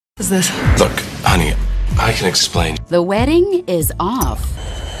Is this? Look, honey, I can explain. The wedding is off,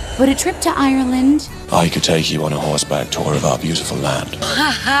 but a trip to Ireland I could take you on a horseback tour of our beautiful land.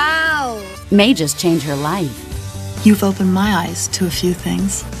 Wow! may just change her life. You've opened my eyes to a few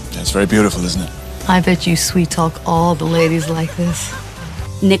things. It's very beautiful, isn't it? I bet you sweet talk all the ladies like this.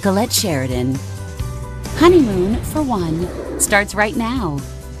 Nicolette Sheridan. Honeymoon for One starts right now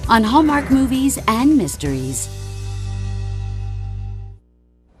on Hallmark Movies and Mysteries.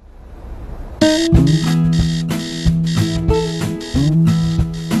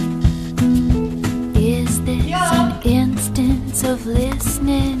 Is this an instance of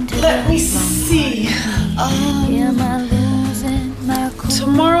listening to Let me see. Am I losing my cool?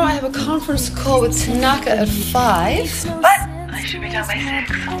 Tomorrow I have a conference call with Tanaka at 5. But I should be done by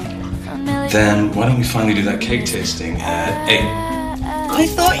 6. Then why don't we finally do that cake tasting at 8? I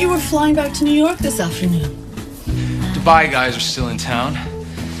thought you were flying back to New York this afternoon. Dubai guys are still in town.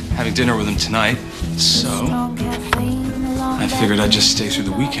 Having dinner with them tonight. So I figured I'd just stay through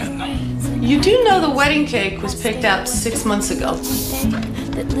the weekend. You do know the wedding cake was picked out 6 months ago.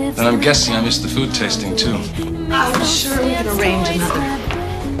 And I'm guessing I missed the food tasting too. I'm sure we could arrange another.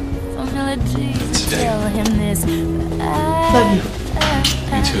 Today. Love you.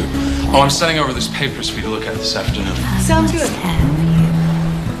 Me too. Oh, I'm sending over this papers for you to look at this afternoon. Sounds good.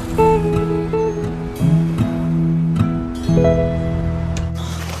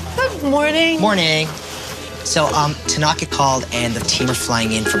 Good morning. Morning. So, Tanaka called and the team are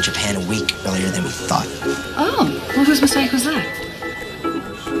flying in from Japan a week earlier than we thought. Oh, well, whose mistake was that?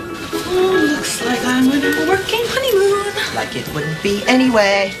 Oh, looks like I'm on a working honeymoon. Like it wouldn't be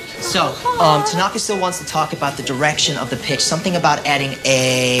anyway. So, Tanaka still wants to talk about the direction of the pitch. Something about adding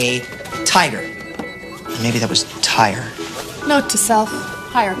a tiger. Maybe that was tire. Note to self,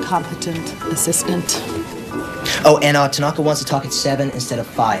 hire competent assistant. Oh, and Tanaka wants to talk at 7 instead of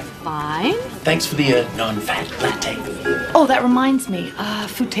 5. Fine. Thanks for the non-fat latte. Oh, that reminds me.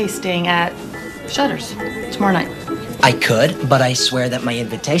 Food tasting at Shutters tomorrow night. I could, but I swear that my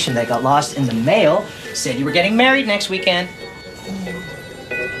invitation that got lost in the mail said you were getting married next weekend.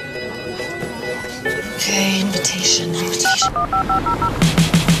 Okay, invitation.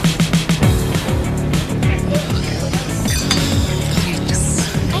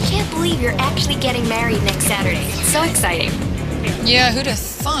 I can't believe you're actually getting married next Saturday. It's so exciting. Yeah, who'd have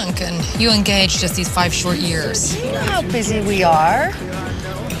thunk? And you engaged just these 5 short years. You know how busy we are.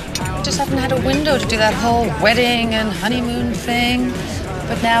 We just haven't had a window to do that whole wedding and honeymoon thing.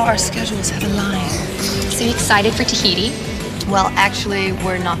 But now our schedules have aligned. So you excited for Tahiti? Well, actually,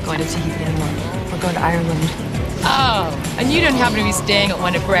 we're not going to Tahiti anymore. We're going to Ireland. Oh, and you don't happen to be staying at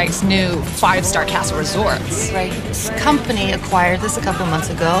one of Greg's new 5-star castle resorts. Right. His company acquired this a couple of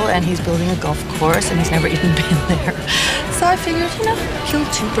months ago, and he's building a golf course, and he's never even been there. So I figured, kill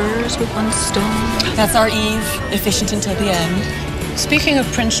 2 birds with 1 stone. That's our Eve, efficient until the end. Speaking of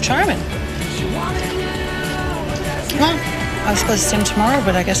Prince Charming. Well, I was supposed to see him tomorrow,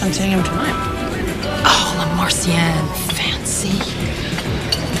 but I guess I'm seeing him tonight. Oh, La Marcienne, fancy.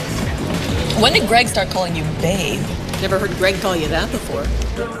 When did Greg start calling you babe? Never heard Greg call you that before.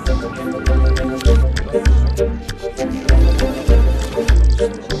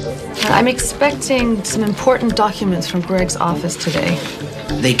 I'm expecting some important documents from Greg's office today.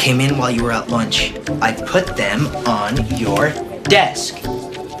 They came in while you were at lunch. I put them on your desk.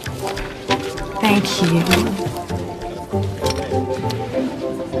 Thank you.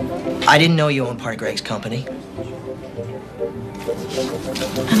 I didn't know you owned part of Greg's company.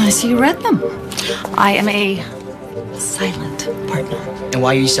 And I see you read them. I am a silent partner. And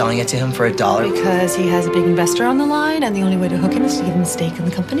why are you selling it to him for $1? Because he has a big investor on the line, and the only way to hook him is to give him a stake in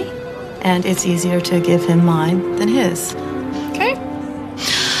the company. And it's easier to give him mine than his. Okay?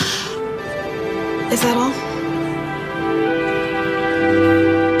 Is that all?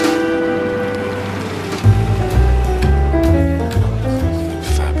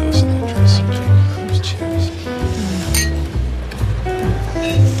 Fabulous actress. Cheers.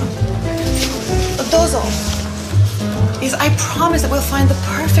 Dozo. Is I promise that we'll find the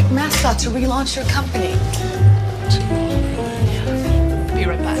perfect mascot to relaunch your company. Be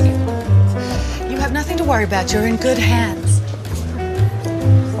right back. You have nothing to worry about. You're in good hands.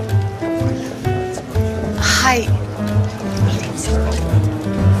 Hi.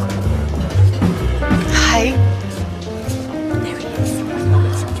 Hi. There he is.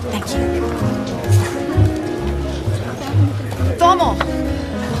 Thank you. Domo.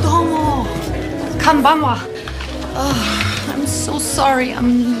 Domo. Kanbanwa. Oh, I'm so sorry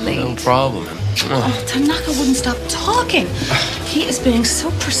I'm late. No problem. Oh, Tanaka wouldn't stop talking. He is being so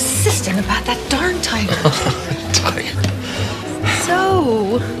persistent about that darn tiger. Tiger. So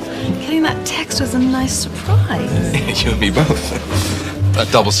So, getting that text was a nice surprise. You and me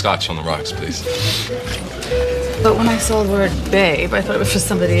both. Double scotch on the rocks, please. But when I saw the word babe, I thought it was for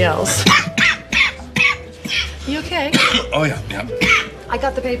somebody else. You okay? Oh, yeah, yeah. I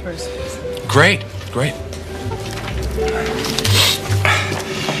got the papers. Great, great.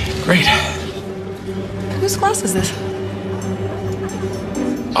 Great. Whose class is this?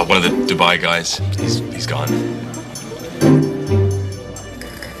 One of the Dubai guys. He's gone.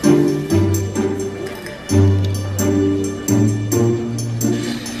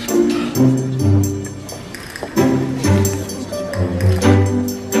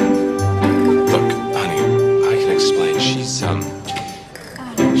 Look, honey, I can explain.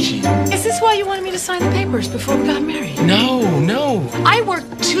 Is this why you wanted me to sign the papers before we got married? No, no. I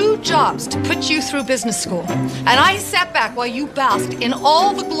worked 2 jobs to put you through business school, and I sat back while you basked in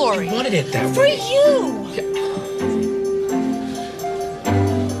all the glory. I wanted it that For way. you!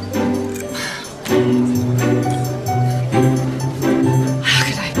 How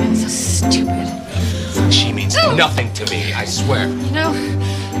could I have been so stupid? She means nothing to me, I swear. You know,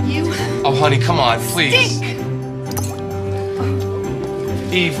 you Oh, honey, come on, please. stink!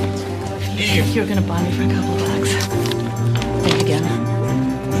 Eve. Eve. You're gonna buy me for a couple of bucks. Think again.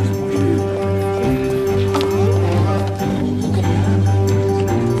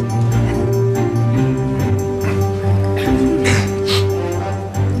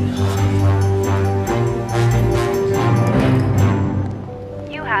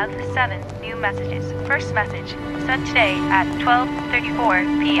 You have 7 new messages. First message, sent today at 12:34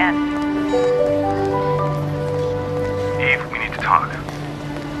 p.m. Eve, we need to talk.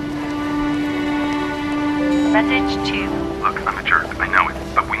 Message 2. Look, I'm a jerk, I know it,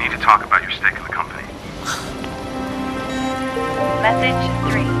 but we need to talk about your stake in the company. Message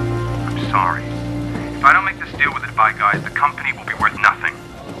 3. I'm sorry. If I don't make this deal with the Dubai guys, the company will be worth nothing.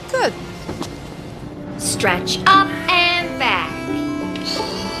 Good. Stretch up and back.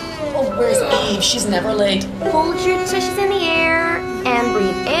 Oh, where's Eve? She's never late. Hold your tushes in the air and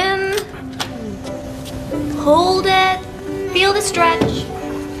breathe in. Hold it. Feel the stretch.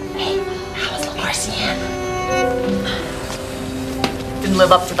 Hey, how was LaMarcienne? Didn't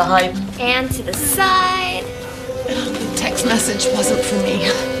live up to the hype. And to the side. The text message wasn't for me.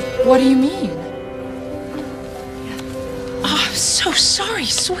 What do you mean? Oh, I'm so sorry,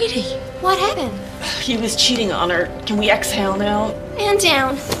 sweetie. What happened? He was cheating on her. Can we exhale now? And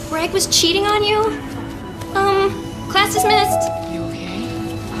down. Greg was cheating on you? Class dismissed. You okay?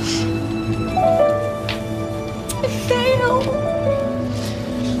 I failed.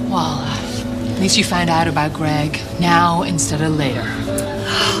 Well, at least you found out about Greg now instead of later.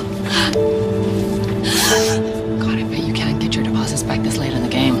 God, I bet you can't get your deposits back this late in the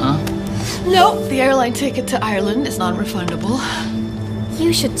game, huh? Nope, the airline ticket to Ireland is non-refundable.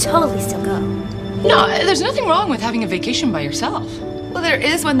 You should totally still go. No, there's nothing wrong with having a vacation by yourself. Well, there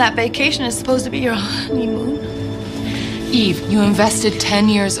is when that vacation is supposed to be your honeymoon. Eve, you invested 10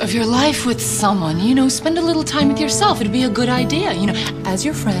 years of your life with someone. You know, spend a little time with yourself. It'd be a good idea. You know, as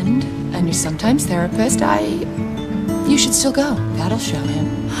your friend and your sometimes therapist, you should still go. That'll show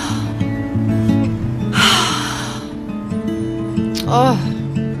him.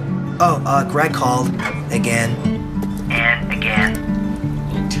 Greg called again. And again.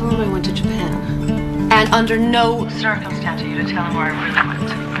 Tell him I went to Japan. And under no circumstance are you to tell him where I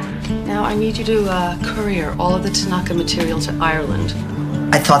went. Now, I need you to courier all of the Tanaka material to Ireland.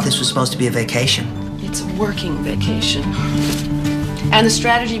 I thought this was supposed to be a vacation. It's a working vacation. And the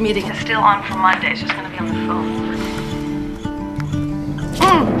strategy meeting is still on for Monday. She's going to be on the phone.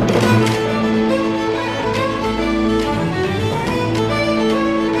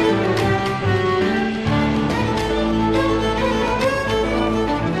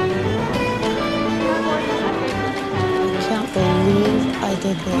 Can't believe I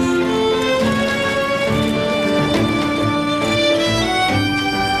did this.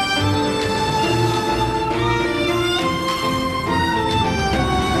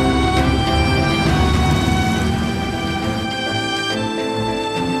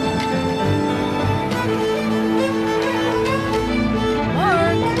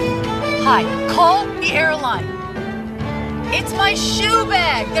 Hi, call the airline. It's my shoe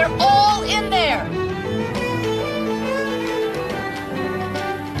bag. They're all in there.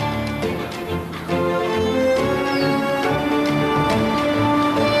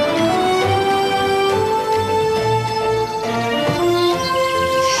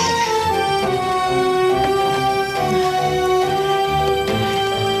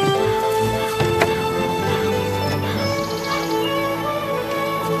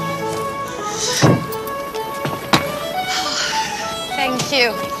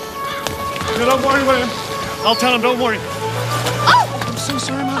 No, don't worry, William. I'll tell him, don't worry. Oh! I'm so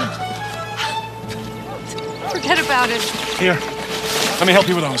sorry, Mom. Forget about it. Here, let me help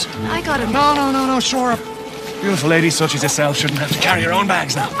you with those. I got him. No, sure. Beautiful ladies such as yourself shouldn't have to carry your own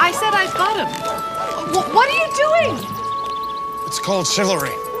bags now. I said I've got him. What are you doing? It's called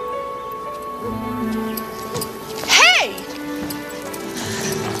chivalry. Hey!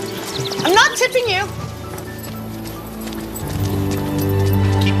 I'm not tipping you.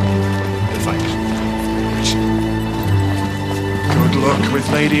 Good luck with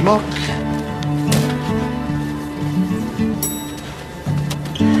Lady Muck.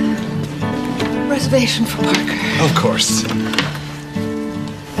 Reservation for Parker. Of course.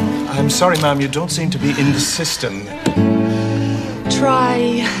 I'm sorry, ma'am, you don't seem to be in the system. Try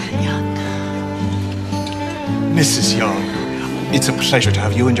Young. Mrs. Young, it's a pleasure to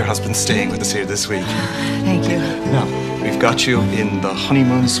have you and your husband staying with us here this week. Thank you. Now, we've got you in the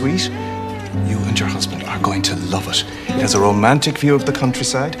honeymoon suite. You and your husband are going to love it. It has a romantic view of the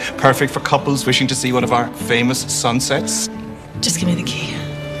countryside, perfect for couples wishing to see one of our famous sunsets. Just give me the key.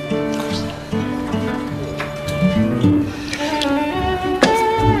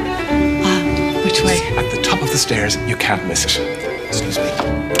 Which way? At the top of the stairs, you can't miss it. Excuse me.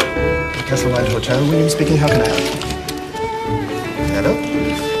 Castle Wild Hotel, William speaking. How can I help? Hello?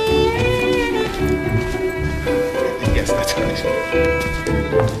 Yes, that's correct.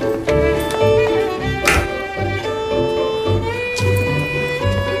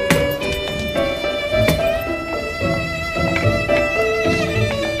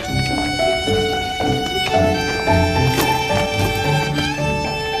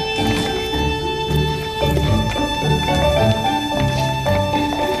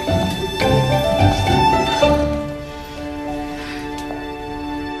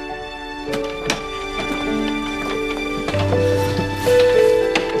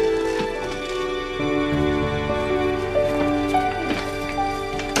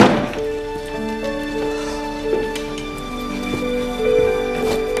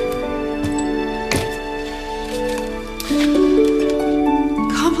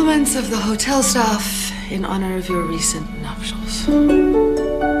 Compliments of the hotel staff in honor of your recent nuptials.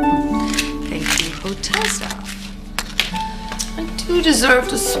 Thank you, hotel staff. I do deserve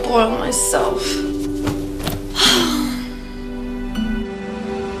to spoil myself.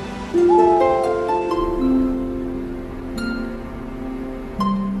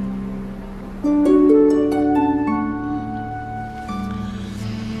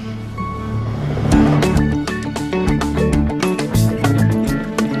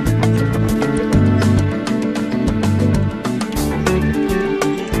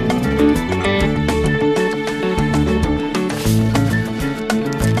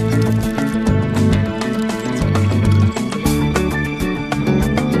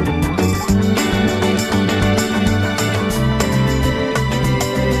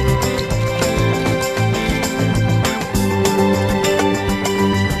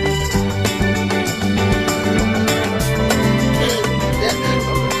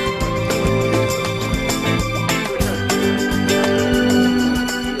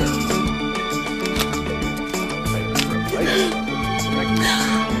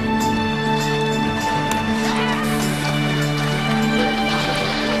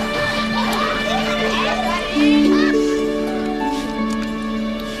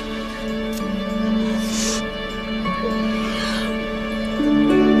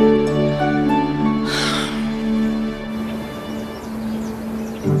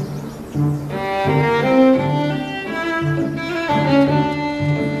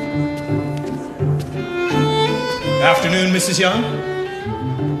 Afternoon, Mrs. Young.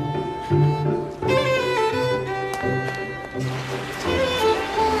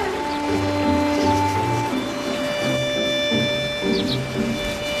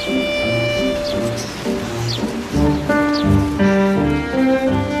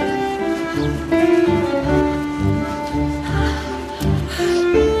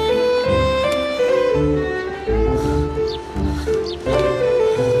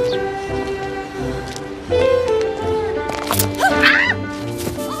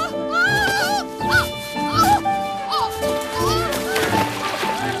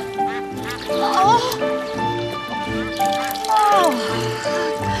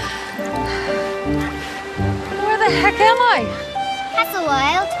 Castle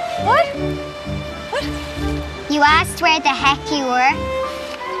Wild. What? You asked where the heck you were.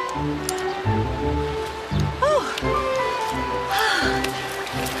 Oh.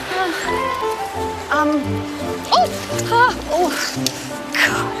 God.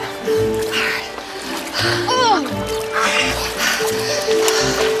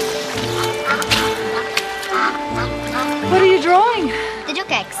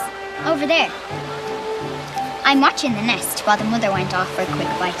 Over there. I'm watching the nest while the mother went off for a quick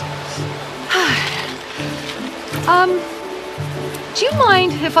bite. Do you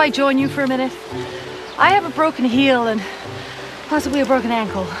mind if I join you for a minute? I have a broken heel and possibly a broken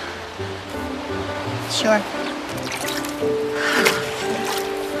ankle. Sure.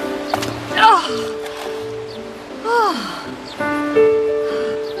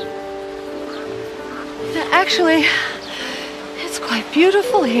 Actually, it's quite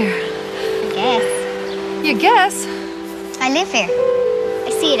beautiful here. I guess. You guess? I live here. I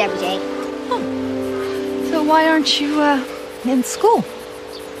see it every day. So why aren't you, in school?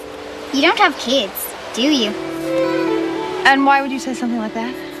 You don't have kids, do you? And why would you say something like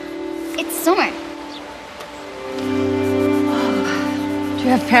that? It's summer. Do you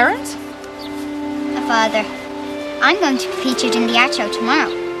have parents? A father. I'm going to be featured in the art show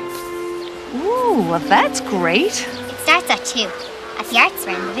tomorrow. Ooh, well, that's great. It starts at 2 at the arts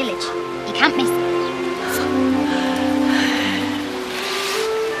fair in the village. You can't miss it.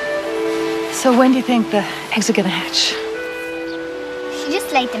 So when do you think the eggs are gonna hatch? She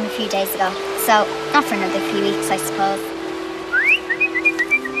just laid them a few days ago, so not for another few weeks, I suppose.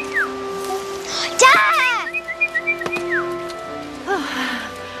 Dad!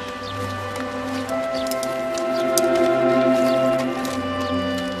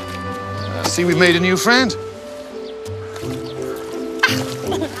 I see we've made a new friend.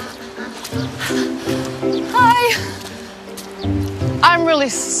 Hi. I'm really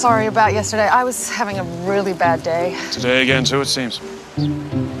sorry about yesterday. I was having a really bad day. Today again, too, it seems.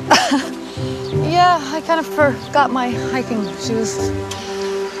 Yeah, I kind of forgot my hiking shoes.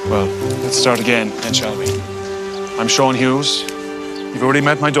 Well, let's start again, then, shall we? I'm Sean Hughes. You've already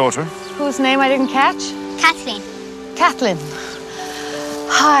met my daughter. Whose name I didn't catch? Kathleen. Kathleen.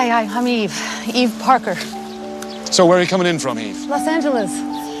 Hi, I'm Eve. Eve Parker. So where are you coming in from, Eve? Los Angeles.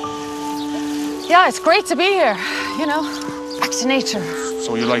 Yeah, it's great to be here. You know, back to nature.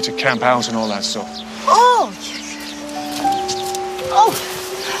 So you like to camp out and all that stuff? Oh! Oh!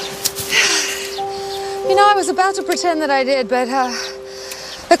 You know, I was about to pretend that I did, but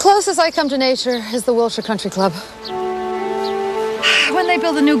the closest I come to nature is the Wilshire Country Club. When they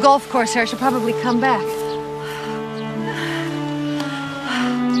build a new golf course here, I should probably come back.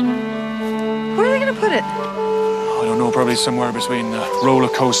 Where are they going to put it? I don't know, probably somewhere between the roller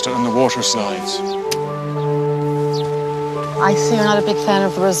coaster and the water slides. I see you're not a big fan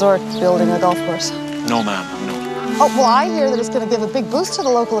of the resort building a golf course. No, ma'am, no. Oh, well, I hear that it's going to give a big boost to the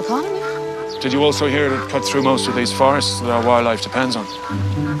local economy. Did you also hear it cut through most of these forests that our wildlife depends on?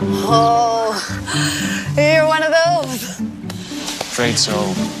 Oh, you're one of those. Afraid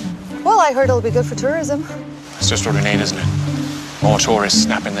so. Well, I heard it'll be good for tourism. It's just what we need, isn't it? More tourists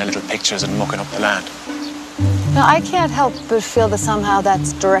snapping their little pictures and mucking up the land. Now, I can't help but feel that somehow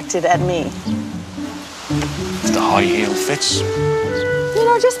that's directed at me. If the high heel fits. You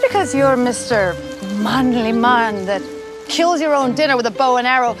know, just because you're Mr. Manly Man that kills your own dinner with a bow and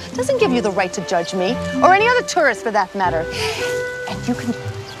arrow doesn't give you the right to judge me, or any other tourist for that matter. And you can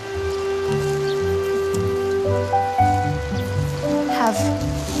have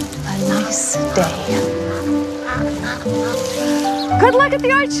a nice day. Good luck at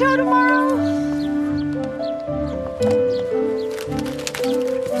the art show tomorrow.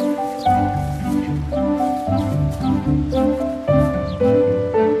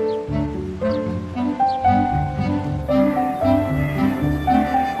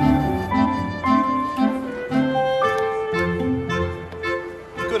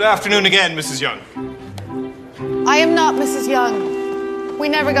 Good afternoon again, Mrs. Young. I am not Mrs. Young. We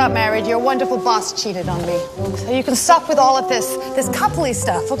never got married. Your wonderful boss cheated on me. So you can stop with all of this coupley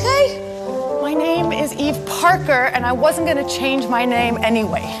stuff, okay? My name is Eve Parker, and I wasn't going to change my name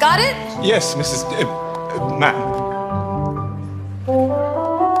anyway. Got it? Yes, Mrs. Ma'am.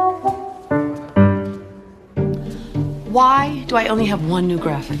 Why do I only have one new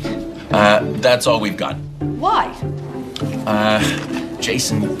graphic? That's all we've got. Why?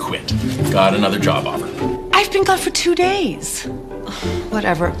 Jason quit. Got another job offer. I've been gone for 2 days.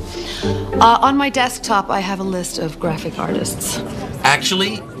 Whatever. On my desktop, I have a list of graphic artists.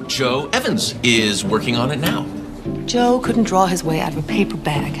 Actually, Joe Evans is working on it now. Joe couldn't draw his way out of a paper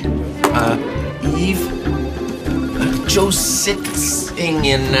bag. Eve? Joe's sitting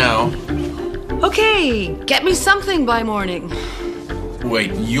in now. Okay, get me something by morning.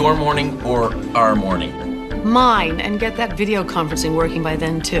 Wait, your morning or our morning? Mine, and get that video conferencing working by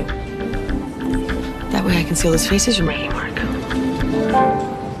then, too. That way I can see all those faces you're making, Mark.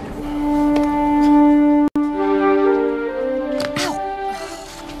 Ow!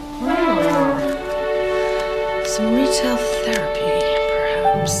 Some retail therapy,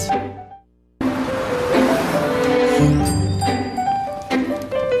 perhaps.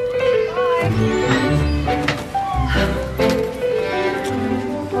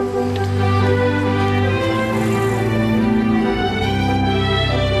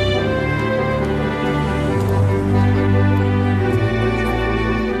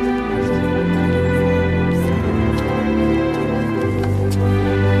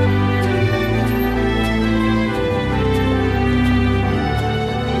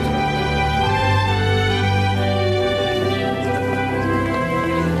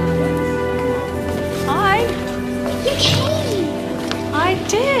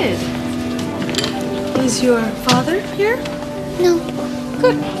 did. Is your father here? No.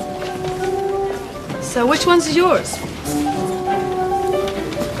 Good. So which one's yours?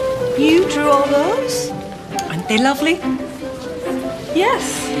 You drew all those? Aren't they lovely? Yes.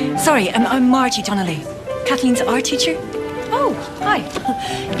 Sorry, I'm Margie Donnelly, Kathleen's art teacher. Oh, hi.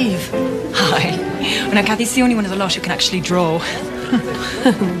 Eve. Hi. Well, now, Kathy's the only one of the lot who can actually draw.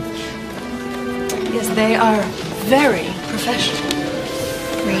 Yes, they are very professional.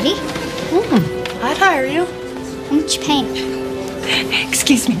 Really? I'd hire you. How much you paying?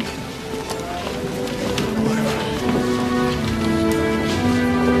 Excuse me.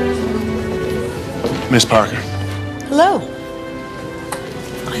 Miss Parker. Hello.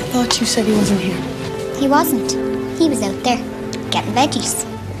 I thought you said he wasn't here. He wasn't. He was out there getting veggies.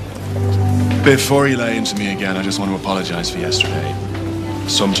 Before you lay into me again, I just want to apologize for yesterday.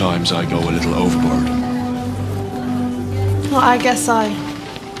 Sometimes I go a little overboard. Well, I guess I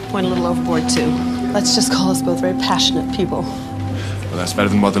went a little overboard too. Let's just call us both very passionate people. Well, that's better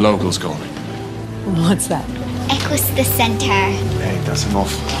than what the locals call me. What's that? Equus the centaur. Hey, that's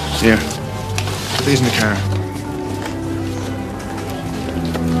enough. Here. Put these in the car.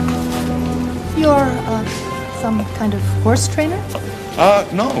 You're some kind of horse trainer?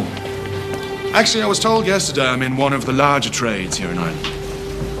 No. Actually, I was told yesterday I'm in one of the larger trades here in Ireland.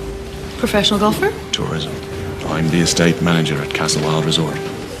 Professional golfer? Tourism. I'm the estate manager at Castle Wild Resort.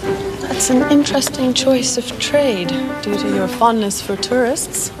 That's an interesting choice of trade, due to your fondness for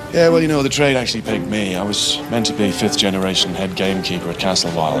tourists. Yeah, well, you know, the trade actually picked me. I was meant to be fifth generation head gamekeeper at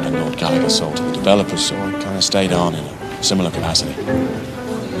Castle Wild, and Lord Gallagher sold to the developers, so I kind of stayed on in a similar capacity.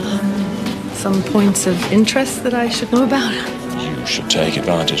 Some points of interest that I should know about? You should take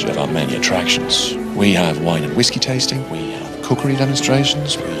advantage of our many attractions. We have wine and whiskey tasting, we have cookery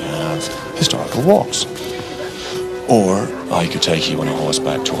demonstrations, we have historical walks. Or I could take you on a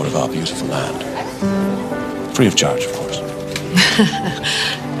horseback tour of our beautiful land. Free of charge, of course.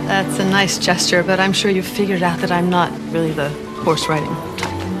 That's a nice gesture, but I'm sure you've figured out that I'm not really the horse riding type.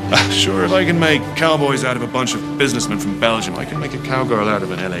 Sure, if I can make cowboys out of a bunch of businessmen from Belgium, I can make a cowgirl out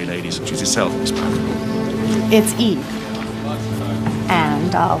of an LA lady such as yourself, Miss Parker. It's Eve.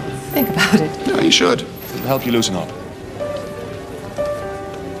 And I'll think about it. No, you should. It'll help you loosen up.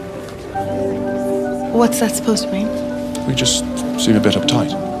 What's that supposed to mean? We just seem a bit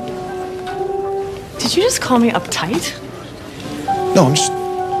uptight. Did you just call me uptight? No, I'm just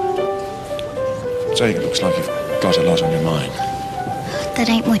saying it looks like you've got a lot on your mind. That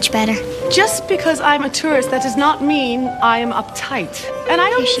ain't much better. Just because I'm a tourist, that does not mean I am uptight. And I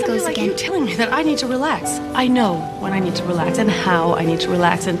don't Here she need somebody goes like again. you telling me that I need to relax. I know when I need to relax and how I need to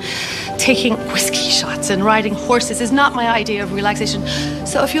relax. And taking whiskey shots and riding horses is not my idea of relaxation.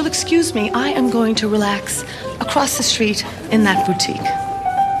 So if you'll excuse me, I am going to relax across the street in that boutique.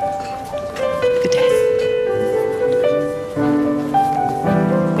 Good day.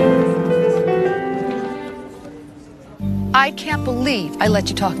 I can't believe I let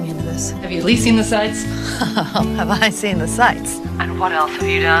you talk me into this. Have you at least seen the sights? Have I seen the sights? And what else have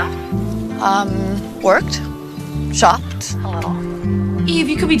you done? Worked. Shopped. A little. Eve,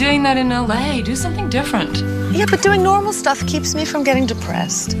 you could be doing that in LA. Do something different. Yeah, but doing normal stuff keeps me from getting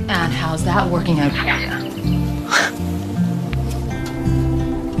depressed. And how's that working out for you?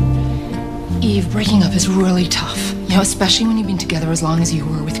 Eve, breaking up is really tough. You know, especially when you've been together as long as you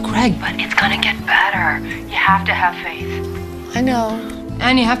were with Greg. But it's gonna get better. You have to have faith. I know.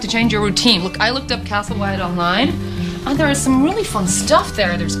 And you have to change your routine. Look, I looked up Castle Wild online, and there is some really fun stuff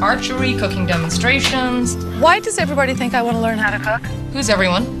there. There's archery, cooking demonstrations. Why does everybody think I want to learn how to cook? Who's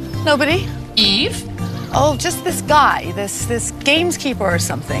everyone? Nobody. Eve? Oh, just this guy, this gameskeeper or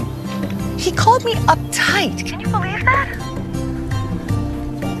something. He called me uptight. Can you believe that?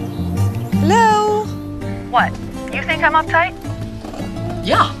 Hello? What? You think I'm uptight?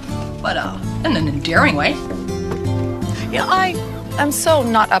 Yeah, but in an endearing way. Yeah, I am so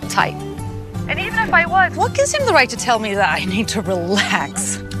not uptight. And even if I was, What gives him the right to tell me that I need to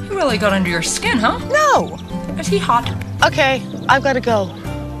relax? He really got under your skin, huh? No. Is he hot? Okay, I've got to go.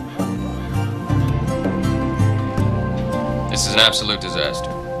 This is an absolute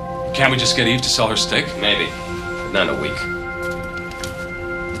disaster. Can't we just get Eve to sell her steak? Maybe, but not in a week.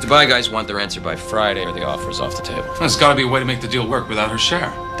 The Dubai guys want their answer by Friday or the offer is off the table. There's got to be a way to make the deal work without her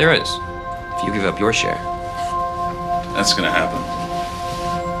share. There is. If you give up your share. That's gonna happen.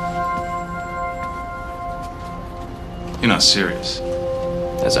 You're not serious.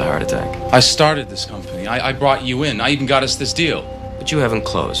 That's a heart attack. I started this company. I brought you in. I even got us this deal. But you haven't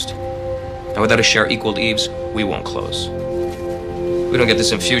closed. And without a share equal to Eve's, we won't close. We don't get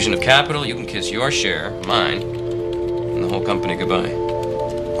this infusion of capital, you can kiss your share, mine, and the whole company goodbye.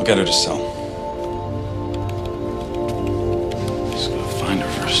 I'll get her to sell. Just gotta find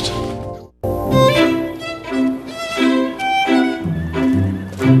her first.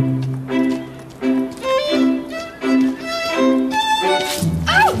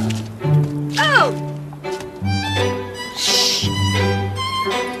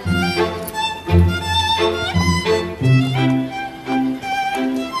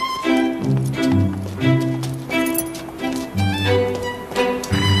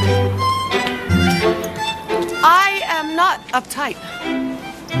 Uptight.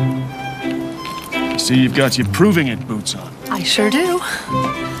 See, you've got your proving it boots on. I sure do.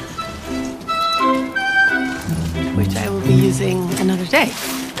 Which I will be using another day.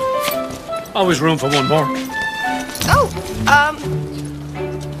 Always room for one more. Oh,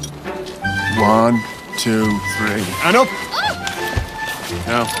 1, 2, 3. And up.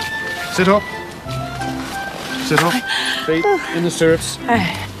 Now, sit up. Sit up. Feet in the stirrups.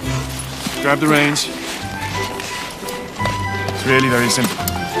 Grab the reins. It's really very simple.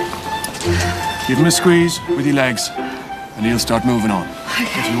 Give him a squeeze with your legs, and he'll start moving on.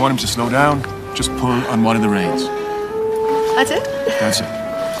 If you want him to slow down, just pull on one of the reins. That's it? That's it.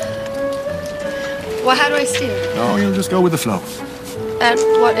 Well, how do I steer? No, you'll just go with the flow. And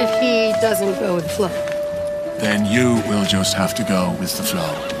what if he doesn't go with the flow? Then you will just have to go with the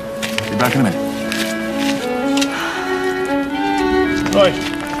flow. Be back in a minute. Right.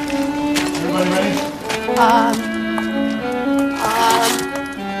 Everybody ready?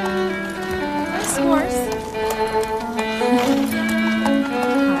 Where's the horse?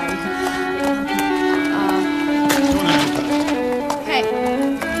 Hey.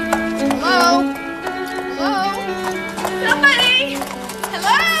 Hello? Hello? Somebody?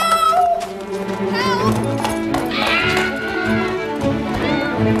 Hello?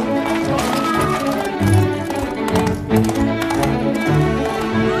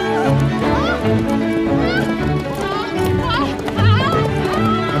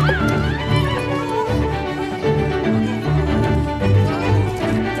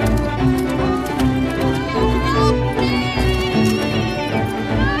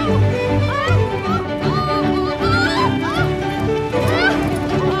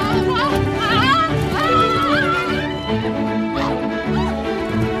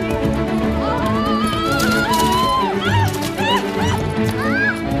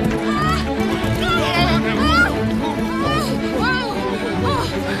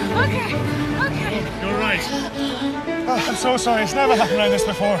 Help! I'm so sorry. It's never happened like this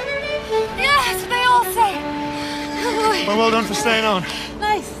before. Yeah, that's what they all say. Oh, Well, well done for staying on.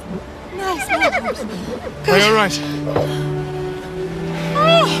 nice. Nice. Are you all right?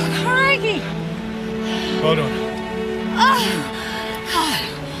 Oh, crikey. Well done.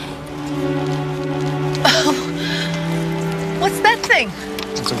 What's that thing?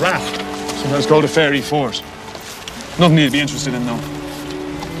 It's a raft. Sometimes called a fairy fort. Nothing you'd be interested in, though.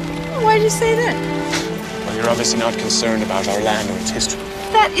 Why did you say that? Well, you're obviously not concerned about our land or its history.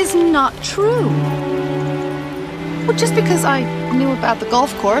 That is not true. Well, just because I knew about the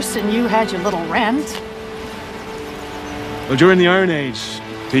golf course and you had your little rant. Well, during the Iron Age,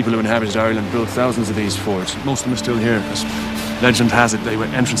 people who inhabited Ireland built thousands of these forts. Most of them are still here, because legend has it they were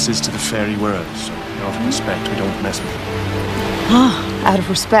entrances to the fairy world. So, out of respect, we don't mess with them. Ah, out of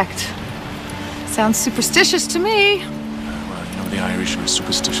respect. Sounds superstitious to me. Well, you know, the Irish are a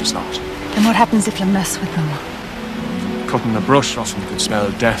superstitious lot. And what happens if you mess with them? Cutting a brush often could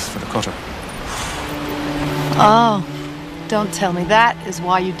spell death for the cutter. Oh, don't tell me that is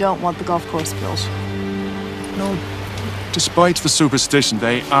why you don't want the golf course built. No, despite the superstition,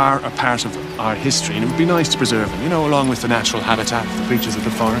 they are a part of our history, and it would be nice to preserve them, you know, along with the natural habitat, the creatures of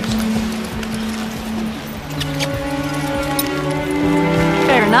the forest.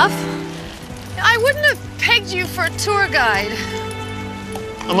 Fair enough. I wouldn't have pegged you for a tour guide.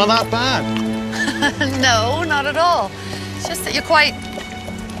 Am I that bad? No, not at all. It's just that you're quite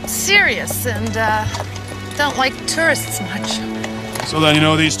serious and don't like tourists much. So then, you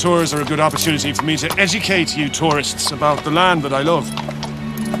know, these tours are a good opportunity for me to educate you tourists about the land that I love.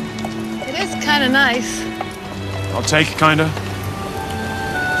 It is kind of nice. I'll take it, kinda.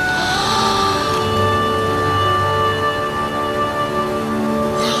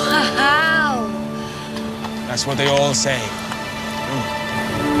 Wow. That's what they all say.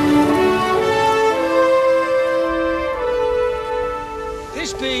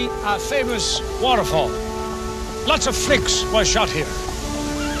 This be a famous waterfall. Lots of flicks were shot here.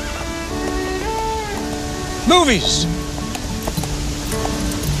 Movies.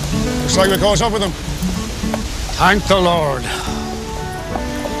 Looks like we caught up with them. Thank the Lord.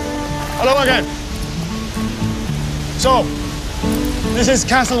 Hello again. So, This is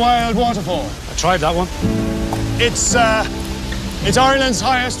Castlewild Waterfall. I tried that one. It's Ireland's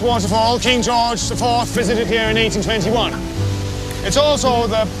highest waterfall. King George IV visited here in 1821. It's also a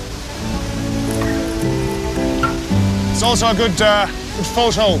good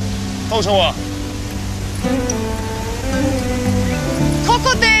photo op.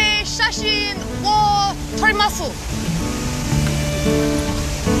 Koko de shashin wo torimasu.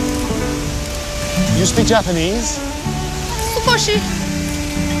 You speak Japanese? Sukoshi.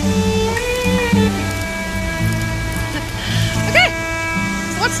 Okay,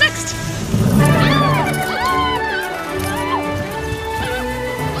 so what's next?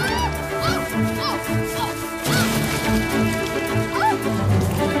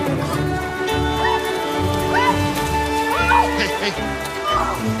 Hey. Oh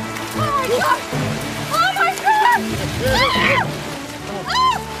my God! Oh my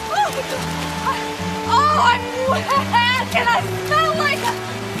God! Oh, I'm wet, and I smell like a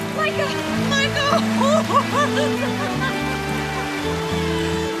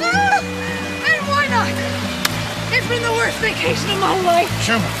and why not? It's been the worst vacation of my life.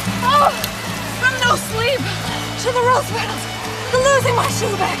 Sure. Oh, from no sleep to the rose petals to losing my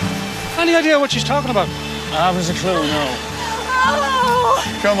shoe bag. Any idea what she's talking about? I haven't a clue, no. Oh!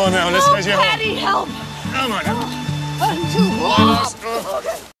 Come on now, let's get you home. Patty, help! Come on now. I'm too warm.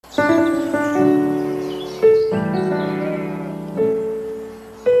 Okay.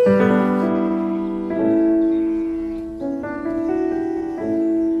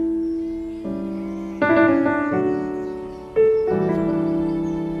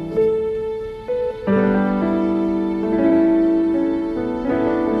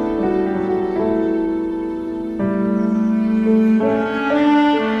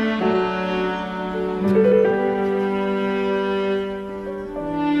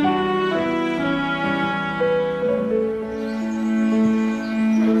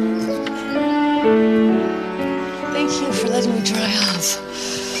 Thank you for letting me dry off.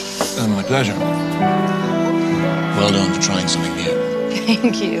 My pleasure. Well done for trying something new.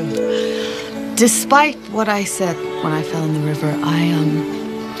 Thank you. Despite what I said when I fell in the river, I'm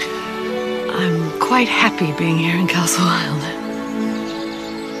quite happy being here in Castlewild.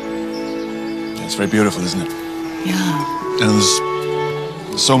 It's very beautiful, isn't it? Yeah. And there's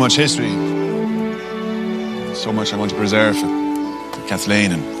so much history. So much I want to preserve for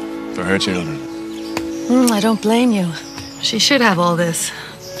Kathleen and for her children. I don't blame you. She should have all this.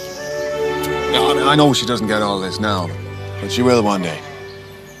 No, I know she doesn't get all this now, but she will one day.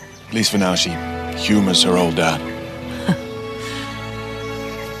 At least for now, she humors her old dad.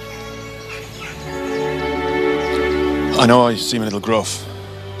 I know I seem a little gruff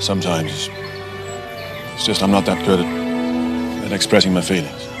sometimes. It's just I'm not that good at expressing my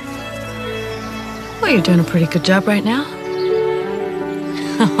feelings. Well, you're doing a pretty good job right now.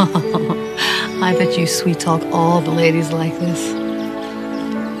 I bet you sweet talk all the ladies like this.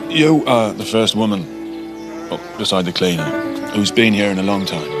 You are the first woman, beside the cleaner, who's been here in a long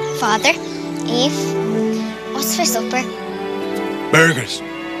time. Father, Eve, what's for supper? Burgers.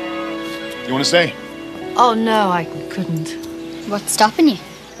 You want to stay? Oh, no, I couldn't. What's stopping you?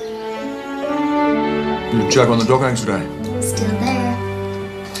 You check on the duck eggs today. Still there.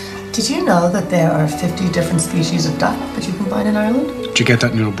 Did you know that there are 50 different species of duck that you can find in Ireland? Did you get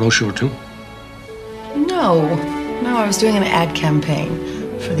that in your brochure too? No, I was doing an ad campaign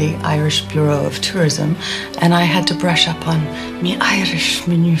for the Irish Bureau of Tourism, and I had to brush up on me Irish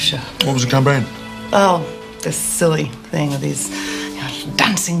minutiae. What was the campaign? Oh, this silly thing with these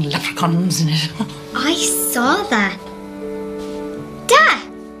dancing leprechauns in it. I saw that. Dad,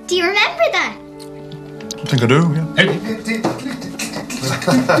 do you remember that? I think I do, yeah.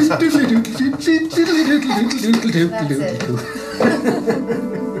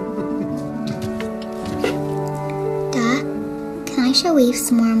 Dad, can I show Eve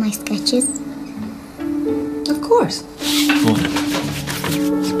some more of my sketches? Of course. Cool.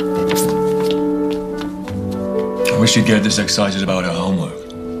 I wish you'd get this excited about her homework.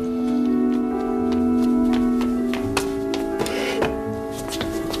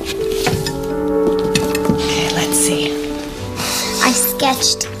 Okay, let's see. I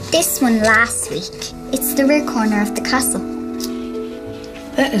sketched this one last week. It's the rear corner of the castle.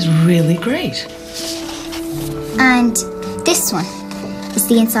 That is really great. And this one is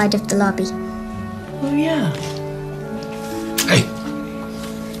the inside of the lobby. Oh, yeah. Hey,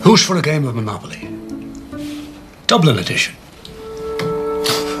 who's for a game of Monopoly? Dublin edition.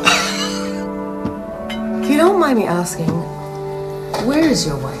 If you don't mind me asking, where is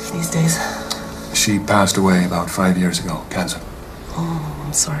your wife these days? She passed away about 5 years ago, cancer. Oh,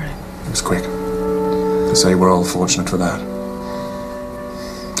 I'm sorry. It was quick. To say we're all fortunate for that.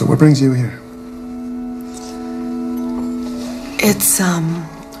 So what brings you here? It's,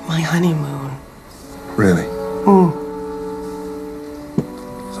 my honeymoon. Really?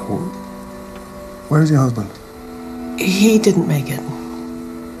 So, where's your husband? He didn't make it.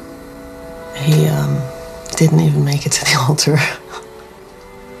 He, didn't even make it to the altar.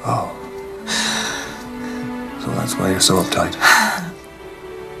 Oh. So that's why you're so uptight.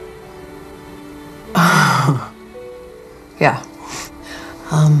 Yeah.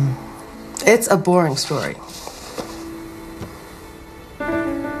 It's a boring story.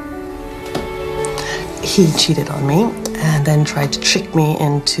 He cheated on me and then tried to trick me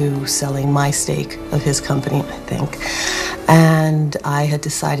into selling my stake of his company, I think. And I had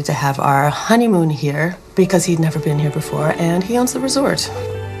decided to have our honeymoon here because he'd never been here before, and he owns the resort.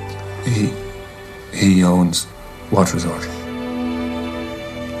 He owns what resort?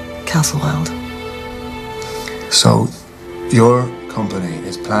 Castle Wild. So, your company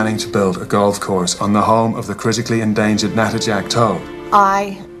is planning to build a golf course on the home of the critically endangered Natterjack toad?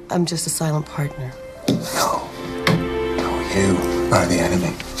 I am just a silent partner. No, you are the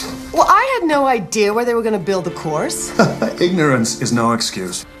enemy. Well, I had no idea where they were going to build the course. Ignorance is no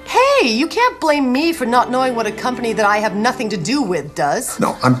excuse. Hey, you can't blame me for not knowing what a company that I have nothing to do with does.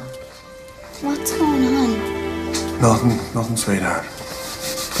 No, What's going on? Nothing, sweetheart.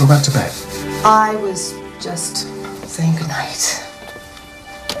 Go back to bed. I was just saying goodnight.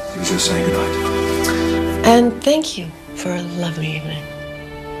 You were just saying goodnight. And thank you for a lovely evening.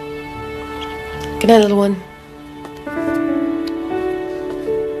 Good night, little one.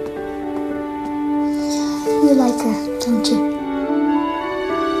 You like her, don't you?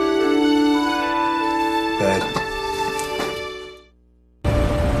 Bed.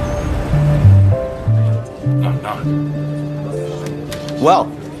 I'm not. Well,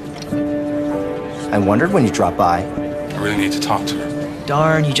 I wondered when you dropped by. I really need to talk to her.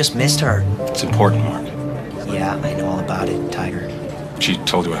 Darn, you just missed her. It's important, Mark. Yeah, I know all about it, Tiger. She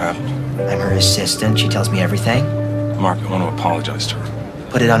told you what happened. I'm her assistant. She tells me everything. Mark, I want to apologize to her.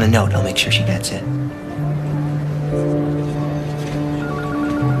 Put it on a note. I'll make sure she gets it.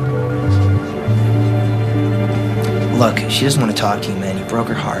 Look, she doesn't want to talk to you, man. You broke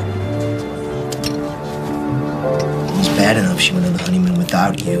her heart. It was bad enough she went on the honeymoon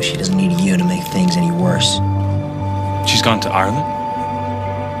without you. She doesn't need you to make things any worse. She's gone to Ireland?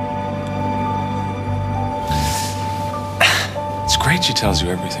 It's great she tells you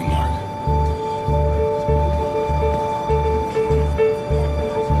everything, Mark.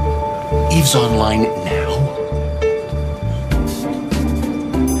 Eve's online now.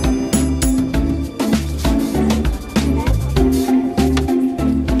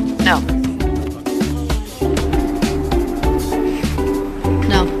 No.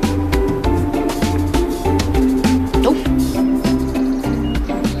 No. Nope.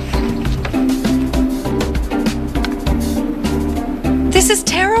 This is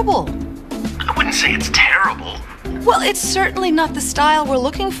terrible. I wouldn't say it's terrible. Well, it's certainly not the style we're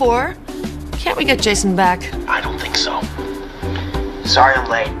looking for. Can't we get Jason back? I don't think so. Sorry I'm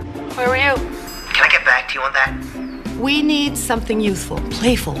late. Where were you? Can I get back to you on that? We need something youthful,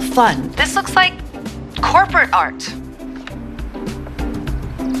 playful, fun. This looks like corporate art.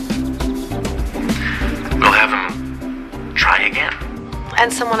 We'll have him try again.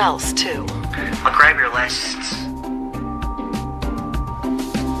 And someone else, too. I'll grab your lists.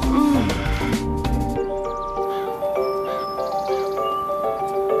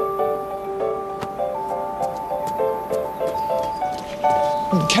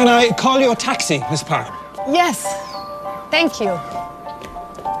 Can I call you a taxi, Miss Parker? Yes. Thank you.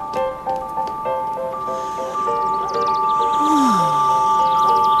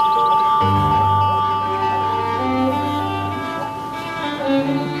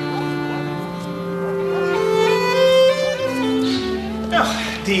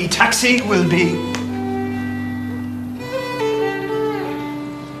 The taxi will be...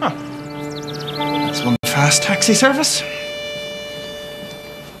 Huh. That's one fast taxi service.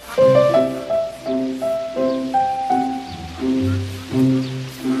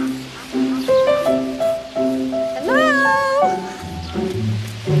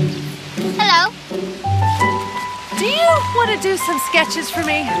 Hello. Do you want to do some sketches for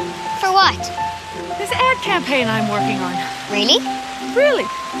me? For what? This ad campaign I'm working on. Really? Really?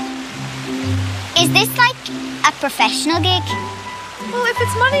 Is this like a professional gig? Well, if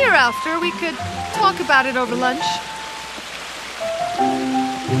it's money you're after, we could talk about it over lunch.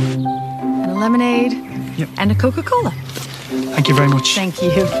 And a lemonade. Yep. And a Coca-Cola. Thank you very much. Thank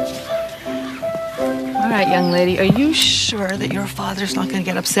you. All right, young lady, are you sure that your father's not going to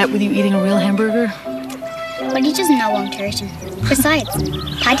get upset with you eating a real hamburger? But he doesn't know won't hurt him. Besides,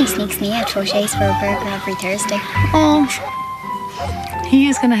 Paddy sneaks me out to O'Shea's for a burger every Thursday. Oh, he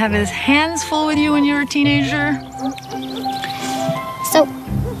is going to have his hands full with you when you're a teenager. So,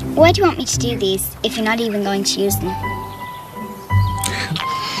 why do you want me to do these if you're not even going to use them?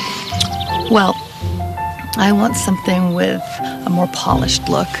 Well, I want something with a more polished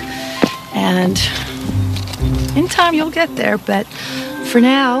look. And in time, you'll get there. But for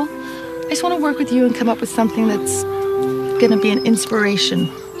now, I just want to work with you and come up with something that's going to be an inspiration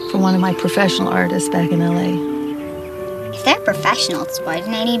for one of my professional artists back in LA. If they're professionals, why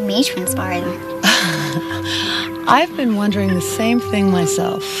didn't they need me to inspire them? I've been wondering the same thing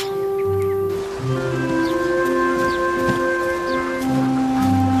myself.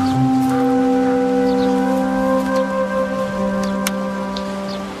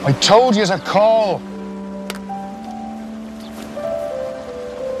 I told you to call.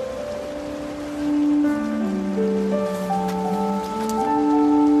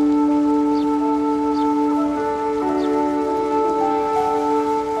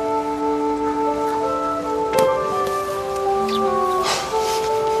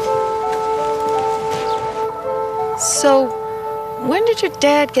 So, when did your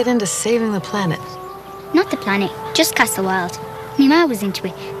dad get into saving the planet? Not the planet, just Castle Wild. My ma was into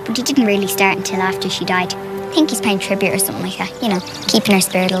it, but he didn't really start until after she died. I think he's paying tribute or something like that, you know, keeping her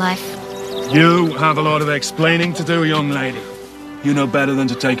spirit alive. You have a lot of explaining to do, young lady. You know better than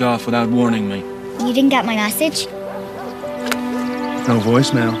to take off without warning me. You didn't get my message? No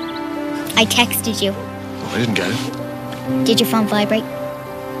voicemail. I texted you. Oh, I didn't get it. Did your phone vibrate?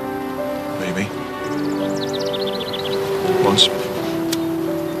 Maybe. Once.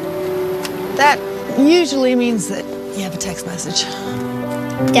 That usually means that you have a text message.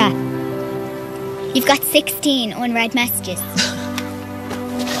 Dad, you've got 16 unread messages.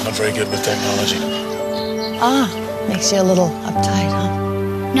 I'm not very good with technology. Ah, makes you a little uptight, huh?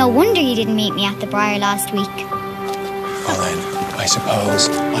 No wonder you didn't meet me at the Briar last week. Well then, I suppose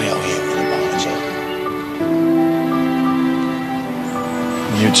I owe you an apology.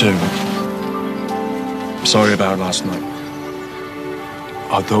 You too. Sorry about last night.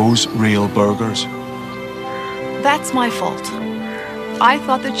 Are those real burgers? That's my fault. I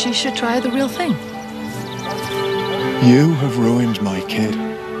thought that she should try the real thing. You have ruined my kid.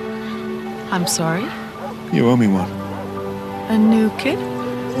 I'm sorry? You owe me one. A new kid?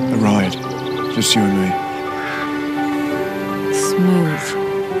 A ride. Just you and me. Smooth.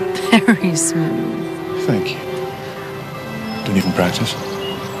 Very smooth. Thank you. Don't even practice.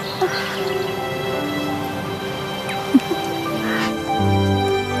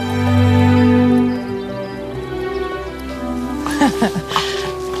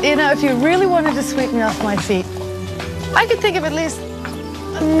 You know, if you really wanted to sweep me off my feet, I could think of at least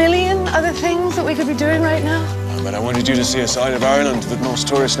a million other things that we could be doing right now. But I wanted you to see a side of Ireland that most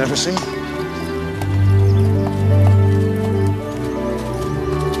tourists never see.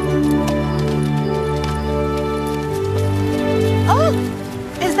 Oh,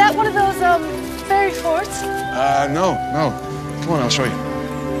 is that one of those, fairy forts? No. Come on, I'll show you.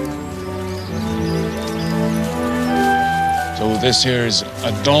 So this here is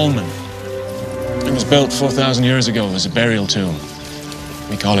a dolmen. It was built 4,000 years ago as a burial tomb.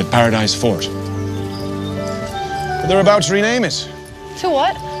 We call it Paradise Fort. But they're about to rename it. To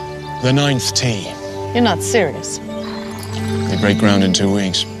what? The Ninth Tee. You're not serious. They break ground in 2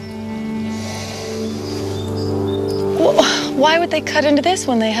 weeks. Well, why would they cut into this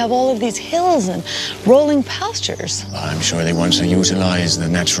when they have all of these hills and rolling pastures? I'm sure they want to utilize the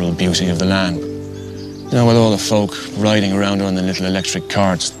natural beauty of the land. You know, with all the folk riding around on the little electric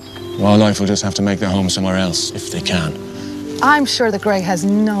carts, wildlife will just have to make their home somewhere else, if they can. I'm sure that Greg has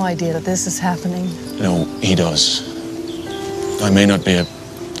no idea that this is happening. No, he does. I may not be a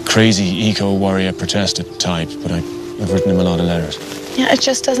crazy eco-warrior protester type, but I've written him a lot of letters. Yeah, it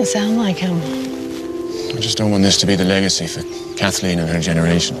just doesn't sound like him. I just don't want this to be the legacy for Kathleen and her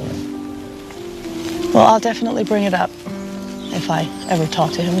generation. Well, I'll definitely bring it up if I ever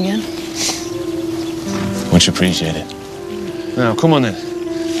talk to him again. Much appreciated. Now, come on then.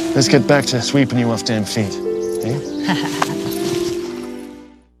 Let's get back to sweeping you off damn feet. Eh?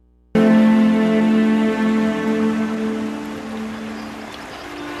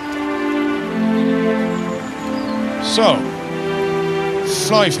 So,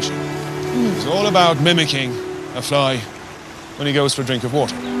 fly fishing. It's all about mimicking a fly when he goes for a drink of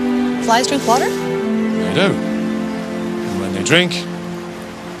water. Flies drink water? They do. And when they drink,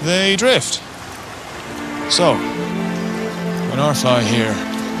 they drift. So, when our fly here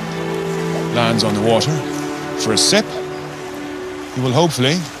lands on the water for a sip, he will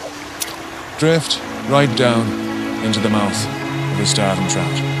hopefully drift right down into the mouth of a starving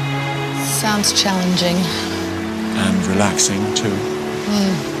trout. Sounds challenging. And relaxing, too.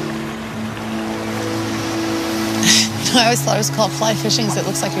 I always thought it was called fly fishing because it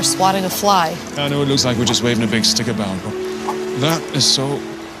looks like you're swatting a fly. I know it looks like we're just waving a big stick about, but that is so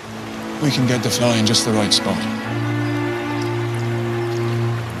we can get the fly in just the right spot.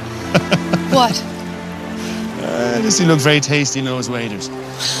 What? Does he look very tasty in those waders?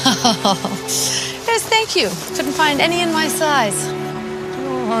 Yes, thank you. Couldn't find any in my size.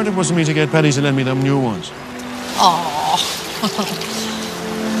 How hard it was for me to get Paddy to lend me them new ones. Aww.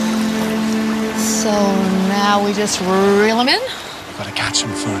 So now we just reel them in? I've got to catch him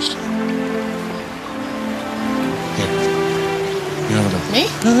first. Here. You have a look. Me?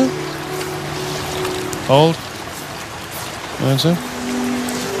 Hold. That's it.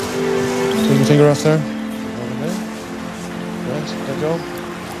 Take your finger off there. Hold it there. Right, let go.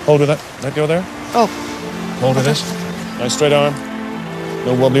 Hold with that. Let go there. Oh. Hold with this. Nice straight arm.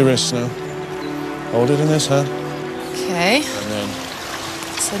 No wobbly wrists now. Hold it in this hand. Okay. And then...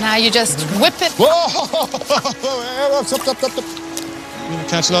 So now you just whip it. Whoa! Stop. You're gonna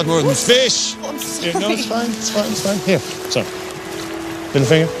catch a lot more than fish. Oh, I'm sorry. Here, no, it's fine. Here, sorry. Little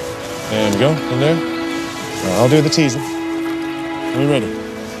finger. There we go. In there. Right, I'll do the teasing. Are you ready?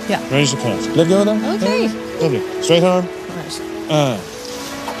 Yeah. Ready to catch. Let go of that. Okay. Lovely. Straight arm. Right.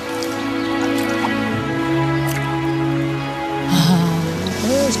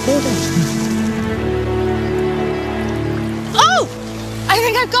 That's perfect. Oh! I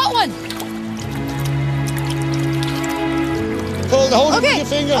think I've got one. Hold it Okay. with your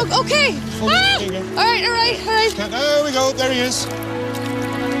finger. Okay. Hold it with your finger. All right. There we go. There he is.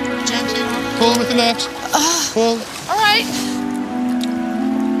 Gently. Pull with the left. Pull. All right.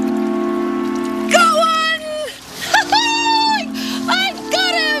 Got one! I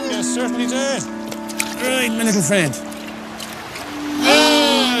got him! Yes, certainly did. Right, my little friend.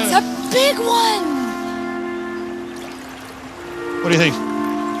 It's a big one. What do you think?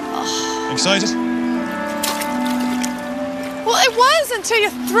 Excited? Well, it was until you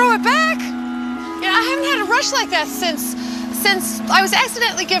threw it back. You know, I haven't had a rush like that since I was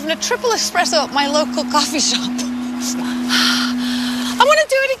accidentally given a triple espresso at my local coffee shop. I want to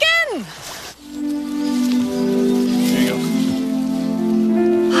do it again. Here you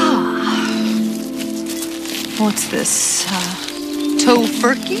go. What's this?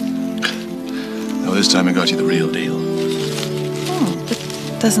 Tofurkey? No, this time I got you the real deal. But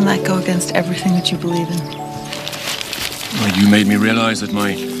doesn't that go against everything that you believe in? Well, you made me realize that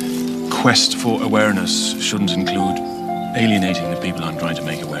my quest for awareness shouldn't include alienating the people I'm trying to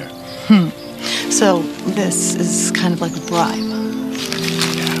make aware. So this is kind of like a bribe.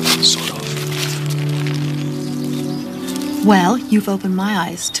 Yeah, sort of. Well, you've opened my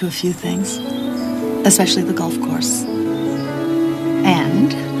eyes to a few things, especially the golf course.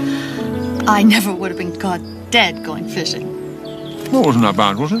 And I never would have been caught dead going fishing. Well, wasn't that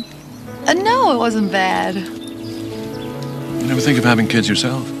bad, was it? No, it wasn't bad. You never think of having kids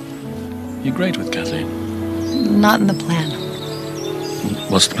yourself? You're great with Kathleen. Not in the plan.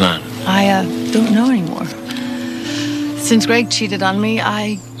 What's the plan? I don't know anymore. Since Greg cheated on me,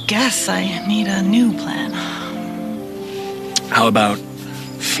 I guess I need a new plan. How about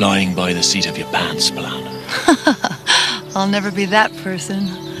flying by the seat of your pants plan? I'll never be that person.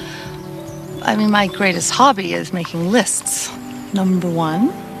 I mean, my greatest hobby is making lists. Number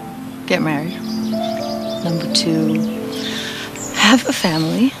 1, get married. Number 2, have a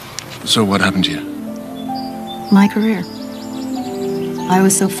family. So what happened to you? My career. I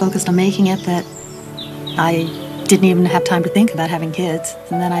was so focused on making it that I didn't even have time to think about having kids.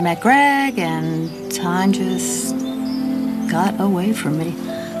 And then I met Greg, and time just got away from me.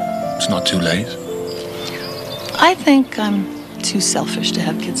 It's not too late. I think I'm too selfish to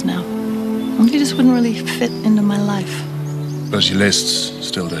have kids now. They just wouldn't really fit into my life. But your lists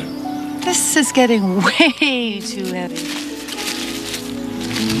still do. This is getting way too heavy.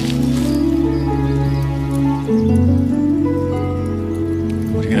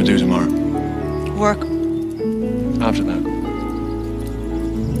 What are you going to do tomorrow? Work. After that?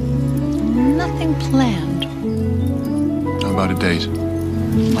 Nothing planned. How about a date?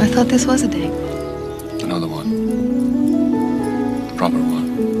 I thought this was a date. Another one. A proper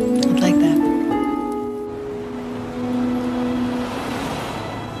one. I'd like that.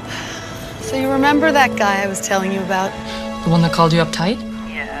 So you remember that guy I was telling you about? The one that called you uptight?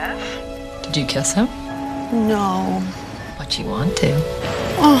 Yes. Did you kiss him? No. But you want to.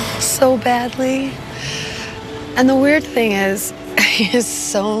 Oh, so badly. And the weird thing is, he is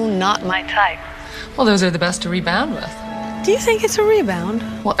so not my type. Well, those are the best to rebound with. Do you think it's a rebound?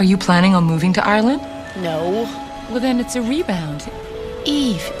 Well, are you planning on moving to Ireland? No. Well, then it's a rebound.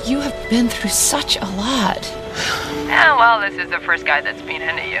 Eve, you have been through such a lot. Yeah, well, this is the first guy that's been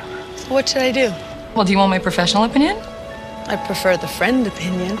into you. What should I do? Well, do you want my professional opinion? I prefer the friend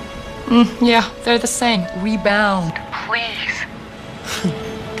opinion. Yeah, they're the same. Rebound. Please.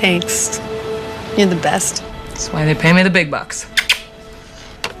 Thanks. You're the best. That's why they pay me the big bucks.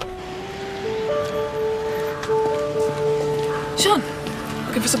 Sean,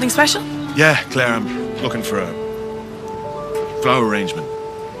 looking for something special? Yeah, Claire, I'm looking for a flower arrangement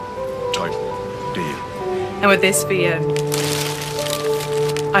type deal. And would this be a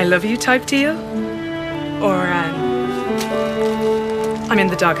I love you type deal? Or I'm in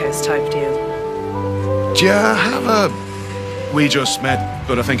the doghouse type deal? Do you have a we just met,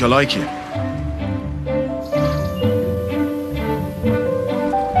 but I think I like you?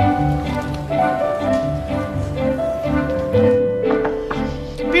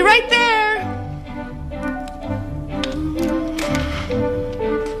 Be right there.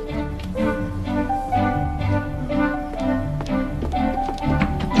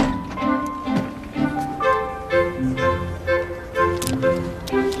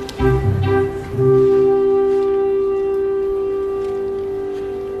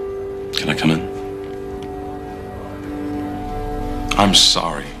 Can I come in? I'm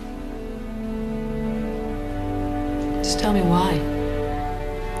sorry. Just tell me why.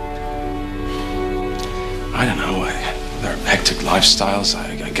 I don't know. Their hectic lifestyles.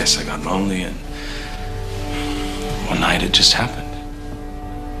 I guess I got lonely, and one night it just happened.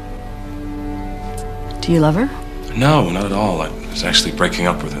 Do you love her? No, not at all. I was actually breaking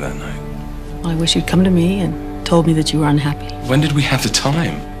up with her that night. Well, I wish you'd come to me and told me that you were unhappy. When did we have the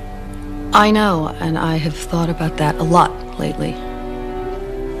time? I know, and I have thought about that a lot lately.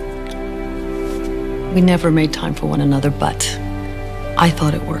 We never made time for one another, but I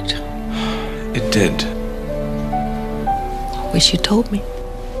thought it worked. It did. Wish you told me.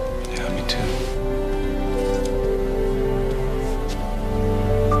 Yeah, me too.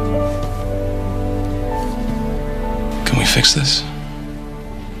 Can we fix this?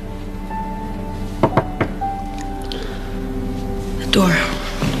 The door.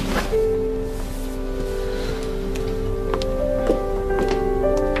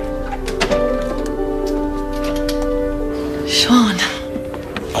 Sean.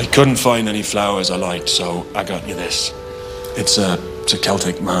 I couldn't find any flowers I liked, so I got you this. It's a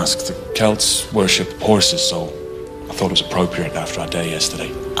Celtic mask. The Celts worship horses, so I thought it was appropriate after our day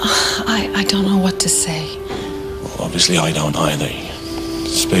yesterday. I don't know what to say. Well, obviously I don't either.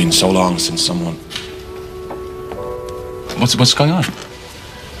 It's been so long since someone... What's going on?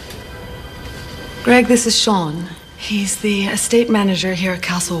 Greg, this is Sean. He's the estate manager here at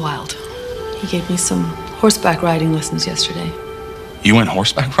Castle Wild. He gave me some horseback riding lessons yesterday. You went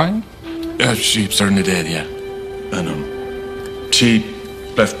horseback riding? She certainly did, yeah. And she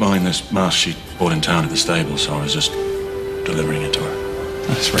left behind this mask she bought in town at the stable, so I was just delivering it to her.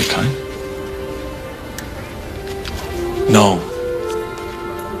 That's very kind. No.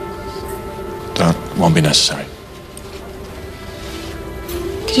 That won't be necessary.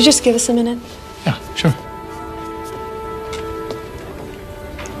 Could you just give us a minute? Yeah, sure.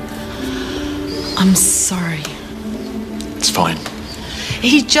 I'm sorry. It's fine.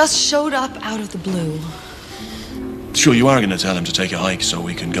 He just showed up out of the blue. Sure, you are going to tell him to take a hike so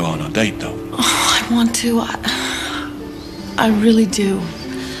we can go on a date, though. Oh, I want to. I really do.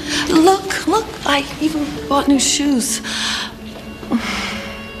 Look, I even bought new shoes.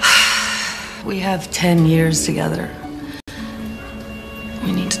 We have 10 years together.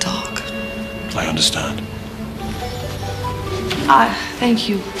 We need to talk. I understand. Thank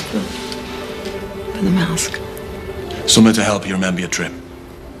you for the mask. Something to help you remember your trip.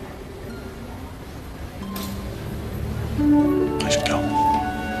 I should go.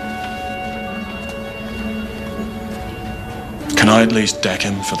 Can I at least deck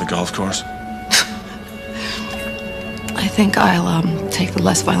him for the golf course? I think I'll take the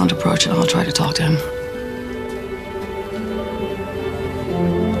less violent approach and I'll try to talk to him.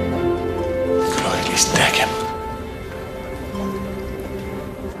 Could I at least deck him?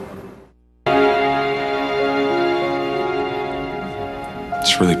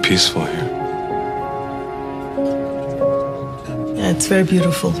 It's really peaceful here. Yeah, it's very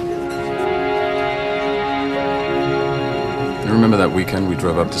beautiful. You remember that weekend we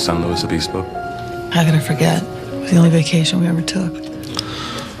drove up to San Luis Obispo? How could I forget? It was the only vacation we ever took.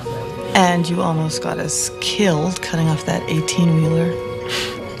 And you almost got us killed cutting off that 18-wheeler.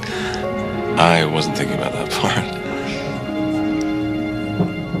 I wasn't thinking about that part.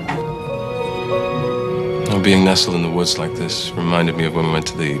 know, being nestled in the woods like this reminded me of when we went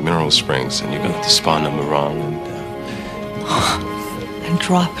to the mineral springs and you got the spa number wrong And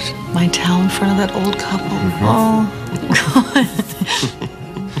dropped my towel in front of that old couple. Oh, God.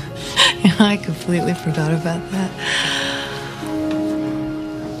 Yeah, I completely forgot about that.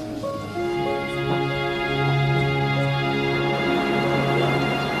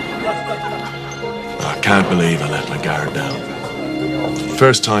 I can't believe I let my guard down.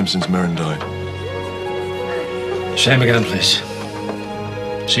 First time since Mirren died. Same again, please.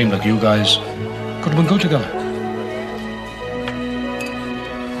 Seemed like you guys could have been good together.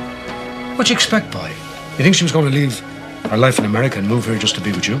 What'd you expect, boy? You think she was going to leave her life in America and move here just to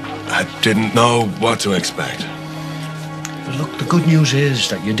be with you? I didn't know what to expect. But look, the good news is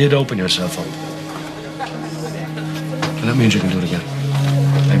that you did open yourself up. And that means you can do it again.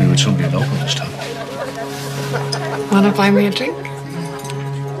 Maybe with somebody local this time. Want to buy me a drink?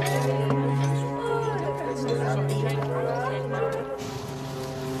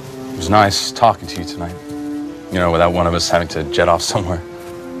 It was nice talking to you tonight. You know, without one of us having to jet off somewhere.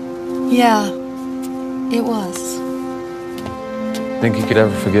 Yeah, it was. Think you could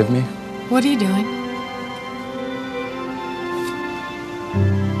ever forgive me? What are you doing?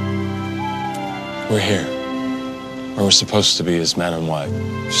 We're here. Where we're supposed to be as man and wife.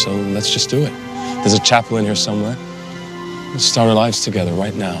 So let's just do it. There's a chapel in here somewhere. Let's start our lives together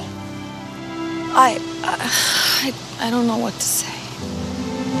right now. I don't know what to say.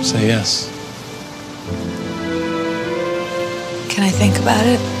 Say yes. Can I think about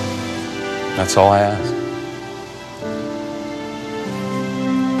it? That's all I ask.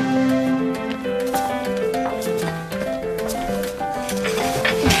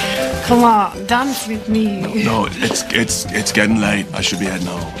 Come on, dance with me. No, it's getting late. I should be heading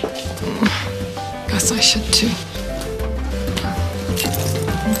home. Guess I should too.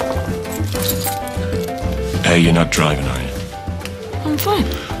 Hey, you're not driving, are you? I'm fine.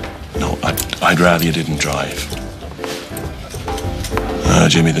 No, I'd rather you didn't drive.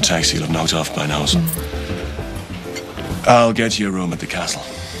 Jimmy, the taxi will have knocked off by now, so I'll get you a room at the castle.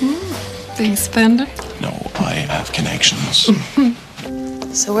 Big spender. No, I have connections.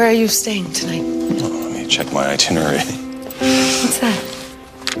 So where are you staying tonight? Oh, let me check my itinerary. What's that?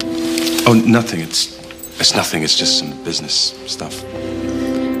 Oh, nothing. It's nothing. It's just some business stuff.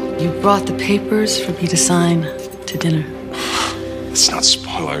 You brought the papers for me to sign to dinner. Let's not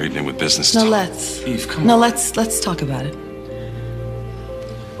spoil our evening with business No, talk. let's. Eve, come No, on. let's talk about it.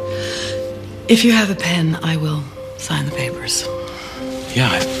 If you have a pen, I will sign the papers. Yeah,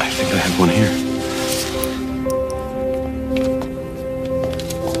 I think I have one here.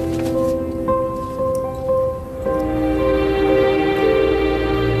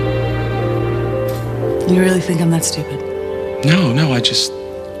 You really think I'm that stupid? No, I just...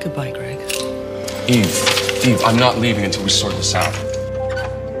 Goodbye, Greg. Eve, I'm not leaving until we sort this out.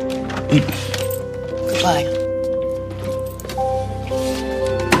 Eve. Goodbye.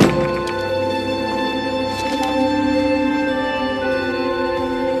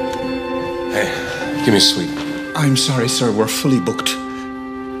 Hey, give me a sweet. I'm sorry, sir. We're fully booked.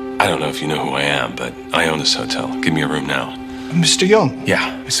 I don't know if you know who I am, but I own this hotel. Give me a room now. Mr. Young?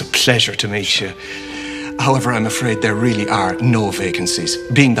 Yeah. It's a pleasure to meet you. However, I'm afraid there really are no vacancies,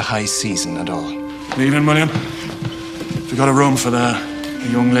 being the high season and all. Evening, William. We got a room for the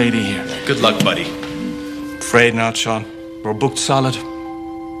young lady here. Good luck, buddy. Afraid not, Sean. We're booked solid.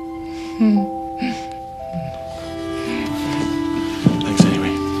 Thanks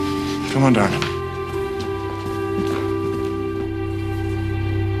anyway. Come on, darling.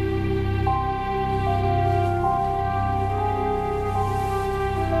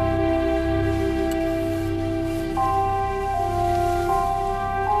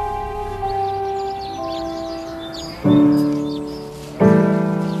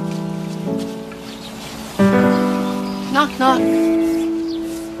 Knock, knock.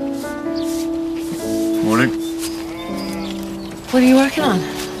 Morning. What are you working on?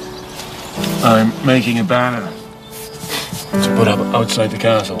 I'm making a banner to put up outside the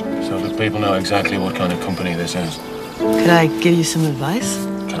castle so that people know exactly what kind of company this is. Could I give you some advice?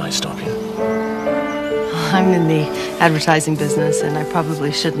 Can I stop you? I'm in the advertising business, and I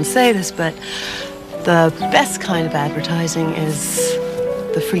probably shouldn't say this, but the best kind of advertising is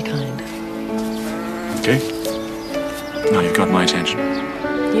the free kind. Okay. Now you've got my attention.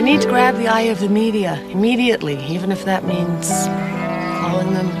 You need to grab the eye of the media immediately, even if that means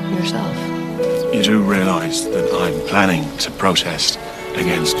calling them yourself. You do realize that I'm planning to protest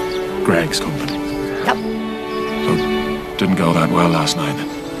against Greg's company. Yep. So, didn't go that well last night then.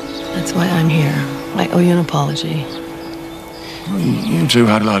 That's why I'm here. I owe you an apology. You two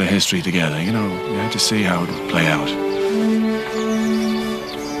had a lot of history together, you know. You had to see how it would play out.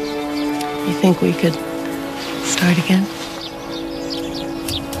 You think we could start again?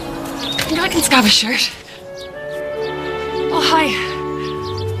 You know, I can scab a shirt. Oh, hi.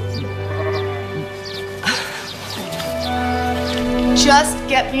 Just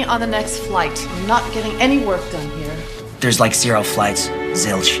get me on the next flight. I'm not getting any work done here. There's like 0 flights.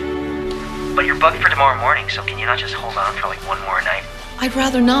 Zilch. But you're booked for tomorrow morning, so can you not just hold on for like one more night? I'd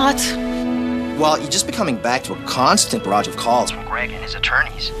rather not. Well, you'd just be coming back to a constant barrage of calls from Greg and his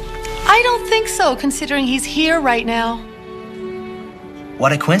attorneys. I don't think so, considering he's here right now.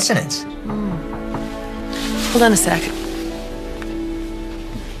 What a coincidence. Hold on a sec.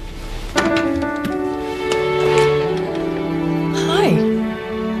 Hi.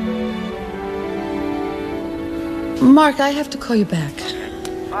 Mark, I have to call you back.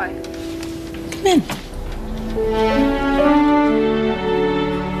 Bye. Come in.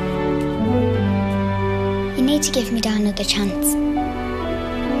 You need to give me Dad another chance.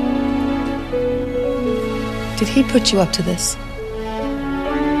 Did he put you up to this?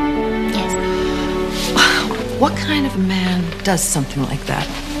 Yes. What kind of a man does something like that?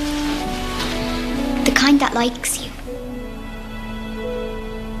 The kind that likes you.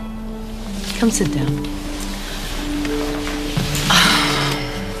 Come sit down.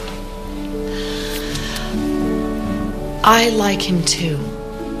 I like him too.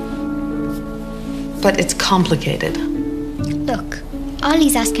 But it's complicated. Look, all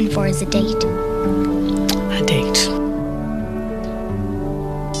he's asking for is a date. A date.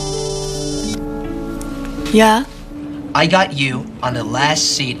 Yeah? I got you on the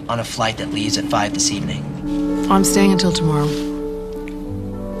last seat on a flight that leaves at 5 this evening. I'm staying until tomorrow.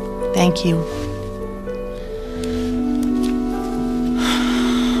 Thank you.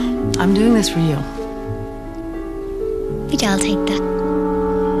 I'm doing this for you. Maybe I'll take that.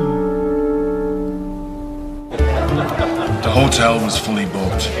 The hotel was fully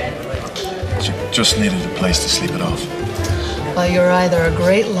booked. She just needed a place to sleep it off. Well, you're either a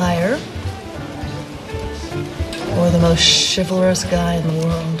great liar or the most chivalrous guy in the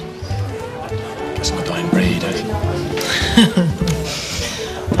world. Guess I'm a dying breed, eh?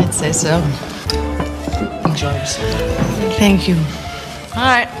 I'd say so. Enjoy yourself. Thank you. All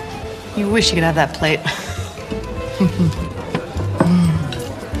right. You wish you could have that plate.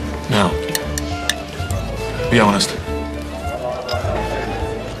 Now, be honest.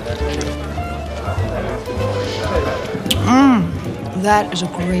 That is a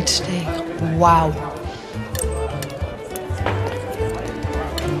great steak. Wow.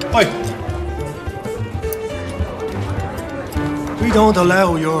 Hi. We don't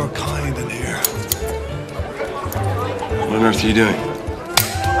allow your kind in here. What on earth are you doing?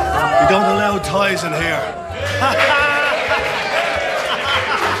 We don't allow ties in here.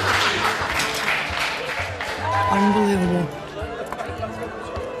 Unbelievable.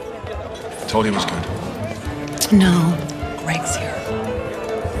 Told you it was good. No, Greg's here.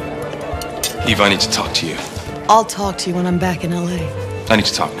 Eve, I need to talk to you. I'll talk to you when I'm back in LA. I need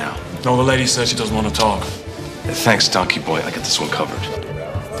to talk now. No, the lady says she doesn't want to talk. Thanks, Donkey Boy. I got this one covered.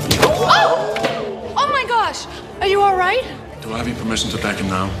 Oh! Oh my gosh! Are you all right? Do I have your permission to deck him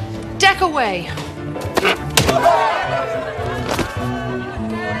now? Deck away.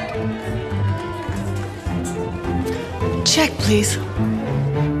 Check, please.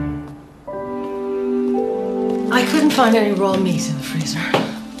 I couldn't find any raw meat in the freezer.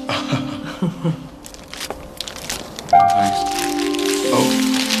 Thanks. Oh.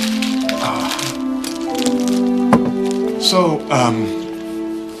 So,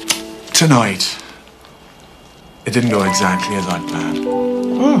 tonight, it didn't go exactly as I planned.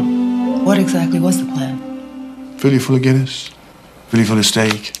 What exactly was the plan? Fill you full of Guinness, fill you full of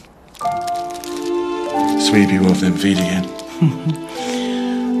steak, sweep you off them feet again.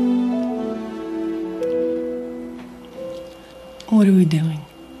 What are we doing?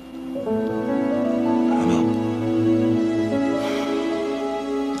 I know.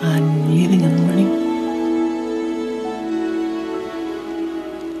 I'm leaving in the morning.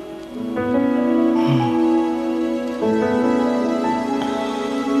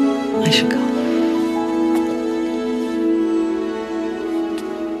 I should go.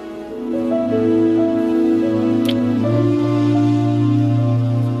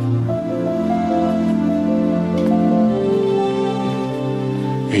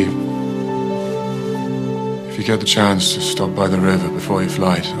 If you get the chance to stop by the river before your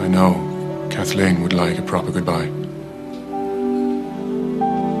flight, I know Kathleen would like a proper goodbye.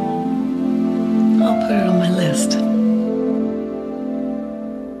 I'll put it on my list.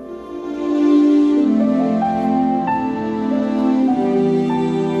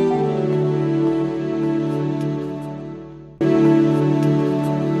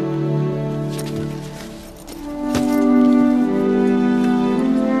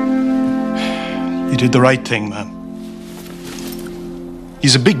 You did the right thing, ma'am.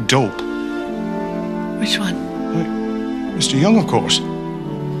 He's a big dope. Which one? Mr. Young, of course.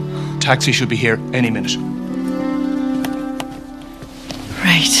 Taxi should be here any minute.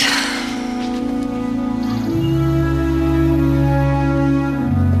 Right.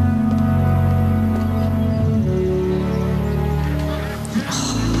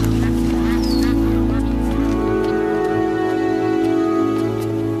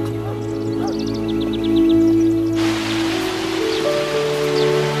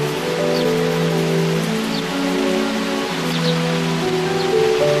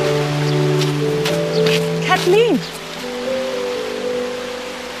 Kathleen.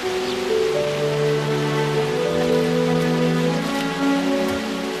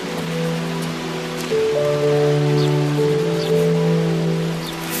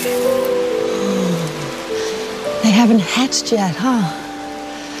 They haven't hatched yet, huh?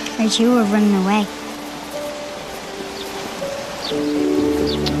 Heard you were running away.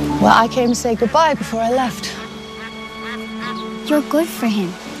 Well, I came to say goodbye before I left. You're good for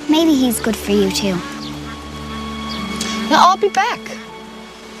him. Maybe he's good for you too. Now, I'll be back.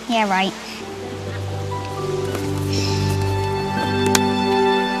 Yeah, right.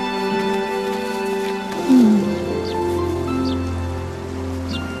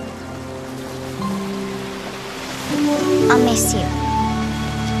 I'll miss you.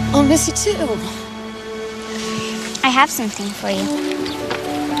 I'll miss you too. I have something for you.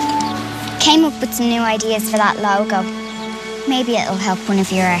 Came up with some new ideas for that logo. Maybe it'll help one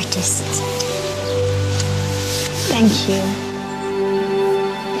of your artists. Thank you.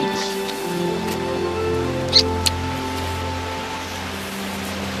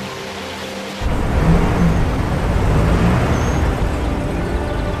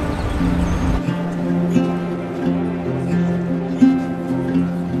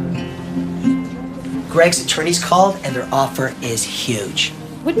 Greg's attorneys called, and their offer is huge.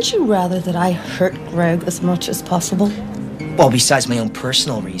 Wouldn't you rather that I hurt Greg as much as possible? Well, besides my own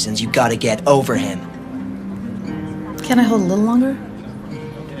personal reasons, you gotta get over him. Can I hold a little longer?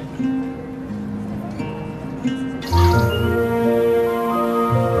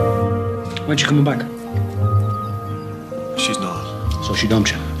 When's she coming back? She's not. So she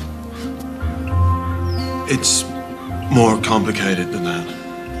dumped you? It's more complicated than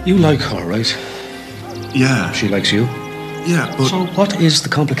that. You like her, right? Yeah. She likes you? Yeah, but... So what is the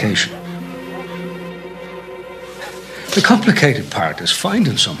complication? The complicated part is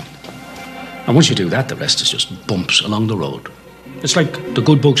finding someone. And once you do that, the rest is just bumps along the road. It's like the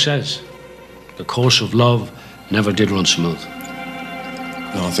good book says. The course of love never did run smooth.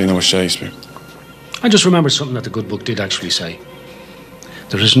 No, I think that was Shakespeare. I just remembered something that the good book did actually say.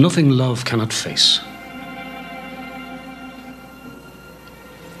 There is nothing love cannot face.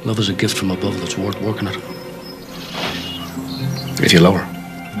 Love is a gift from above that's worth working at. If you love her.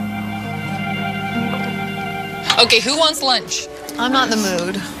 Okay, who wants lunch? I'm not in the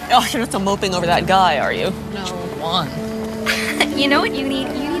mood. Oh, you're not so moping over that guy, are you? No. One. You know what you need?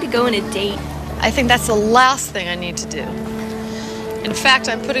 You need to go on a date. I think that's the last thing I need to do. In fact,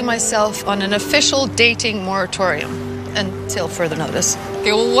 I'm putting myself on an official dating moratorium until further notice.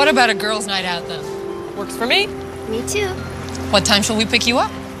 Okay, well, what about a girls' night out then? Works for me. Me too. What time shall we pick you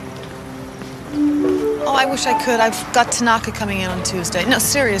up? Oh, I wish I could. I've got Tanaka coming in on Tuesday. No,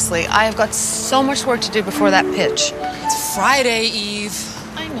 seriously, I have got so much work to do before that pitch. It's Friday, Eve.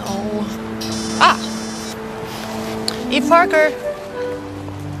 I know. Ah. Eve Parker.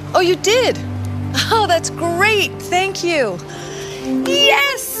 Oh, you did? Oh, that's great. Thank you.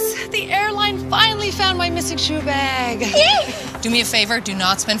 Yes! The airline finally found my missing shoe bag. Do me a favor, do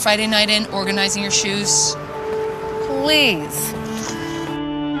not spend Friday night in organizing your shoes. Please.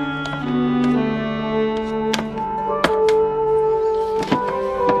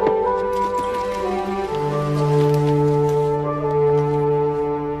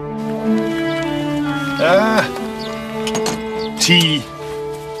 Tea.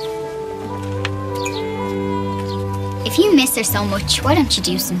 If you miss her so much, why don't you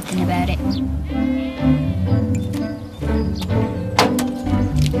do something about it?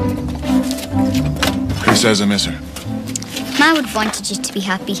 Who says I miss her? Ma would have wanted you to be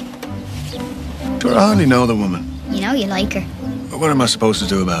happy. Sure, I hardly know the woman. You know you like her. What am I supposed to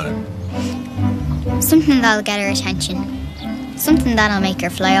do about it? Something that'll get her attention. Something that'll make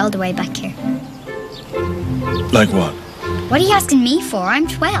her fly all the way back here. Like what? What are you asking me for? I'm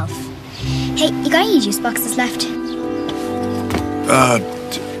 12. Hey, you got any juice boxes left?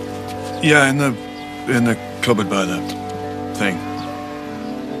 Yeah, in the cupboard by the thing.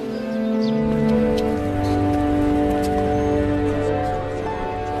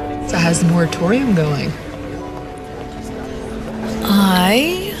 So how's the moratorium going?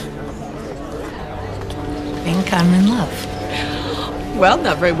 I think I'm in love. Well,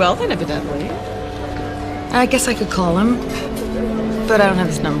 not very well then, evidently. I guess I could call him, but I don't have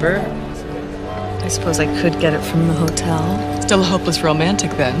his number. I suppose I could get it from the hotel. Still a hopeless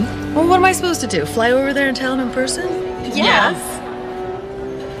romantic then. Well, what am I supposed to do? Fly over there and tell him in person? Yes.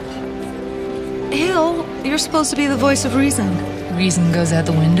 Hill, you're supposed to be the voice of reason. Reason goes out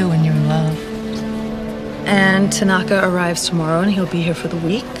the window when you're in love. And Tanaka arrives tomorrow and he'll be here for the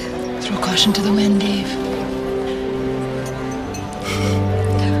week. Throw caution to the wind, Dave.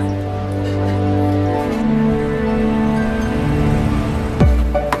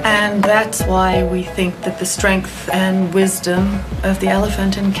 And that's why we think that the strength and wisdom of the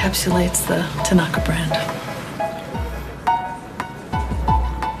elephant encapsulates the Tanaka brand.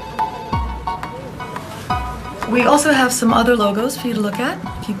 We also have some other logos for you to look at,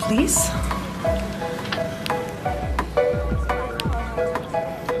 if you please.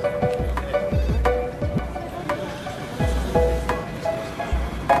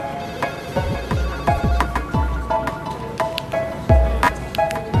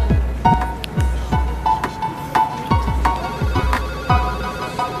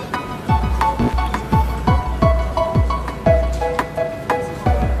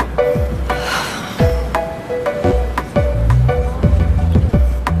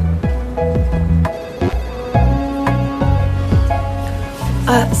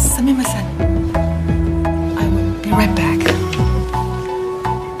 Sumimasen. I will be right back.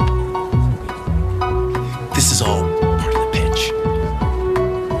 This is all part of the pitch.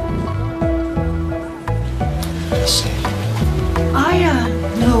 I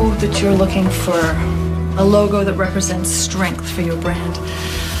know that you're looking for a logo that represents strength for your brand.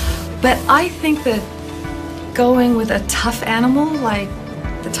 But I think that going with a tough animal like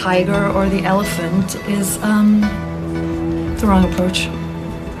the tiger or the elephant is the wrong approach.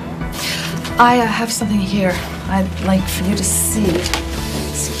 I have something here I'd like for you to see.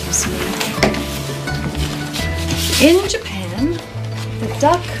 Excuse me. In Japan, the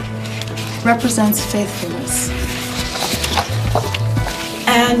duck represents faithfulness.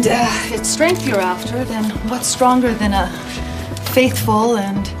 And it's strength you're after, then what's stronger than a faithful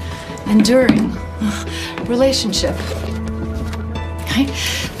and enduring relationship? Right?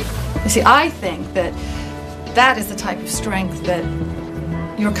 You see, I think that that is the type of strength that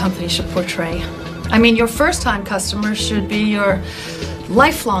your company should portray. I mean, your first-time customers should be your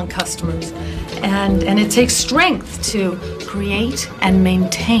lifelong customers. And it takes strength to create and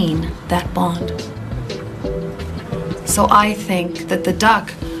maintain that bond. So I think that the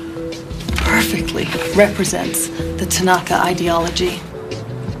duck perfectly represents the Tanaka ideology.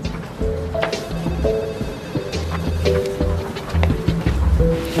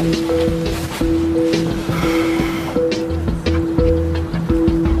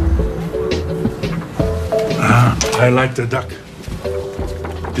 I like the duck.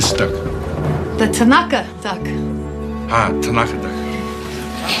 This duck. The Tanaka duck. Tanaka duck.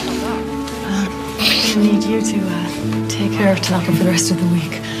 I need you to take care of Tanaka for the rest of the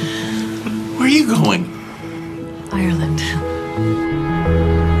week. Where are you going? Ireland.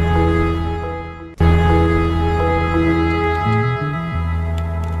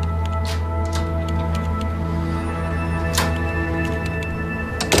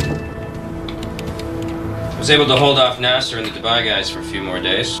 I was able to hold off Nasser and the Dubai guys for a few more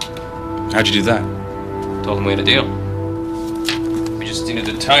days. How'd you do that? Told them we had a deal. We just needed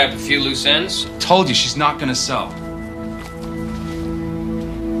to tie up a few loose ends. Told you she's not gonna sell.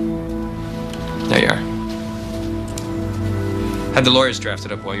 There you are. Had the lawyers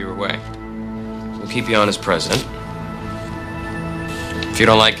drafted up while you were away. We'll keep you on as president. If you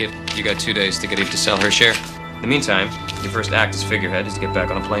don't like it, you got 2 days to get Eve to sell her share. In the meantime, your first act as figurehead is to get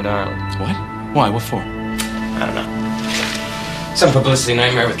back on a plane to Ireland. What? Why? What for? I don't know. Some publicity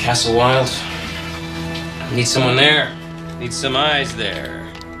nightmare with Castle Wild. Need someone there. Need some eyes there.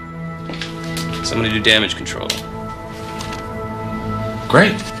 Someone to do damage control.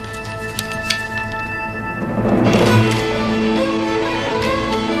 Great.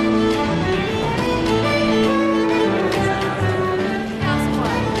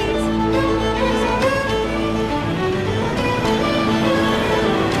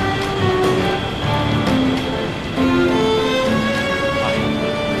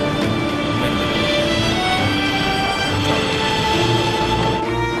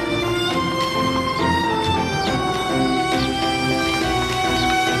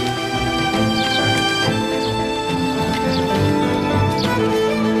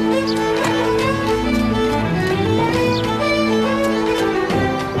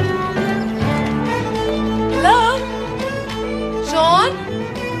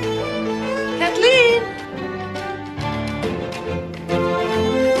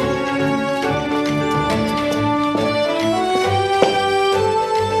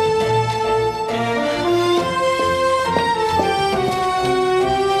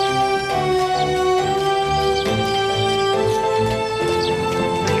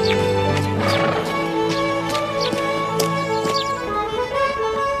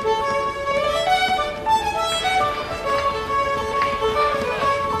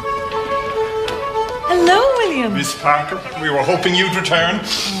 Miss Parker. We were hoping you'd return.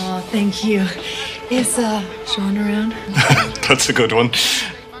 Oh, thank you. Is Sean around? That's a good one.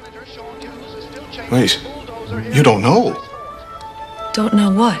 Wait, you don't know? Don't know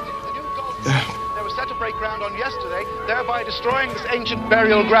what? They were set to break ground on yesterday, thereby destroying this ancient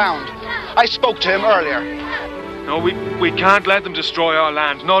burial ground. I spoke to him earlier. No, we can't let them destroy our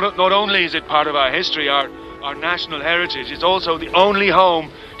land. Not only is it part of our history, our national heritage, it's also the only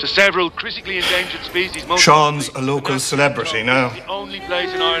home to several critically endangered species. Sean's a local celebrity now. The only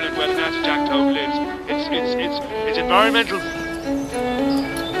place in Ireland where the natterjack toad lives. It's environmental.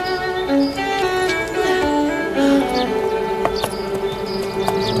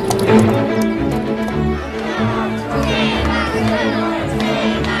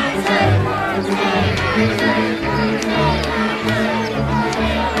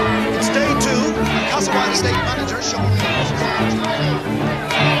 It's day 2. Castlewild Estate Manager Sean.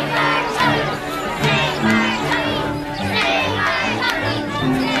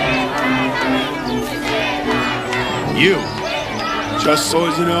 You. Just so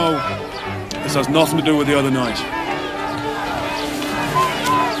as you know, this has nothing to do with the other night.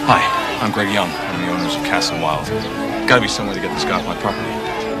 Hi, I'm Greg Young. I'm the owners of Castle Wild. Gotta be some way to get this guy off my property.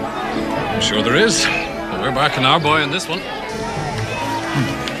 I'm sure there is. But we're backing our boy on this one.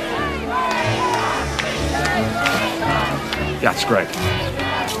 That's great.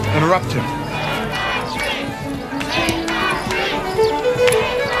 Interrupt him.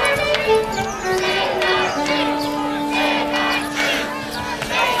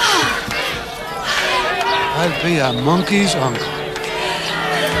 I'd be a monkey's uncle.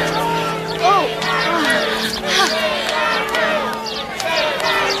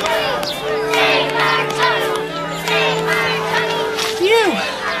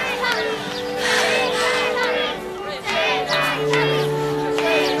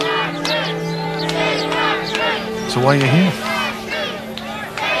 So why are you here?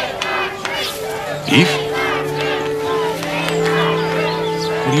 Eve?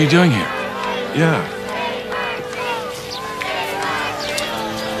 What are you doing here? Yeah.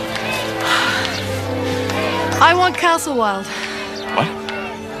 I want Castlewild. What?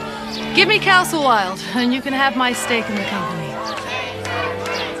 Give me Castlewild, and you can have my stake in the company.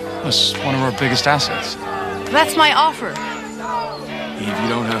 That's one of our biggest assets. That's my offer. Eve, you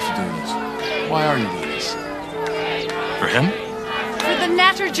don't have to do this. Why are you doing this? For him? For the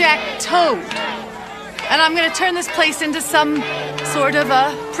natterjack toad. And I'm going to turn this place into some sort of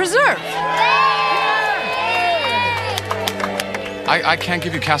a preserve. I can't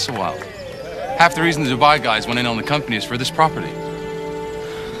give you Castlewild. Half the reason the Dubai guys went in on the company is for this property.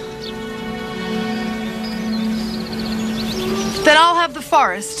 Then I'll have the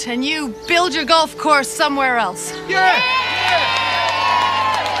forest, and you build your golf course somewhere else. Yeah!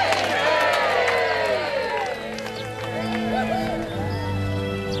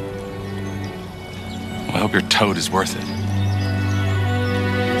 Well, I hope your toad is worth it.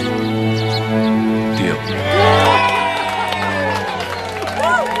 Deal.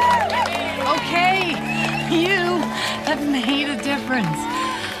 Okay, you have made a difference.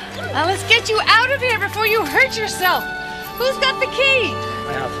 Now let's get you out of here before you hurt yourself. Who's got the key?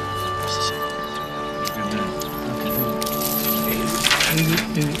 I have.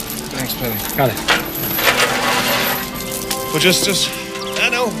 Thanks, Billy. Got it. Well, just... I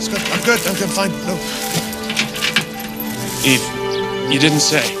know, it's good. I'm good. I'm fine. No. Eve, you didn't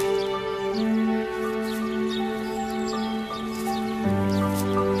say.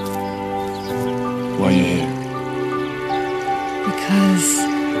 Why are you here?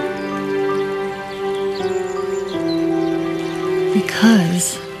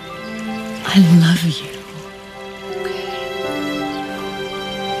 Because I love you.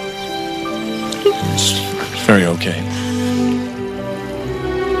 It's very okay.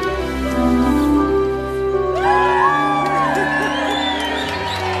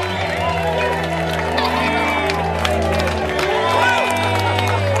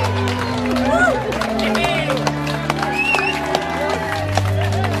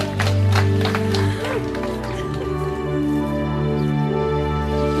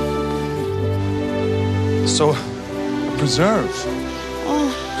 So, a preserve. Oh,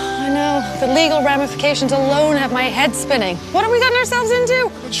 I know. The legal ramifications alone have my head spinning. What have we gotten ourselves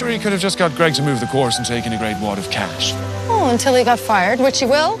into? But sure, you could have just got Greg to move the course and taken a great wad of cash. Oh, until he got fired, which he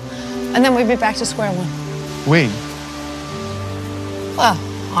will. And then we'd be back to square one. We? Well,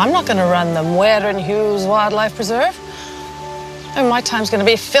 I'm not going to run the Ware and Hughes Wildlife Preserve. And my time's going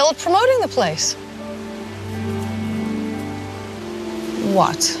to be filled promoting the place.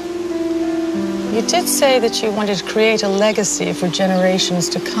 What? You did say that you wanted to create a legacy for generations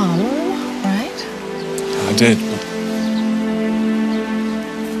to come, right? I did, but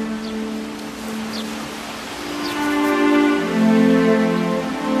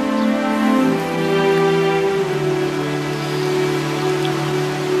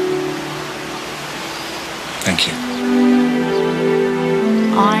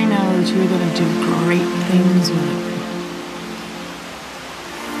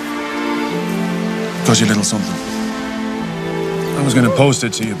got you a little something. I was going to post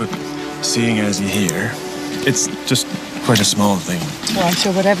it to you, but seeing as you're here, it's just quite a small thing. Well, I'm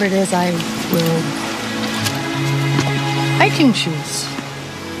sure whatever it is, I can choose.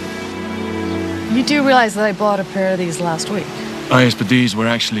 You do realize that I bought a pair of these last week? Ah, yes, but these were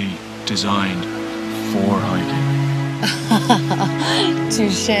actually designed for hiking.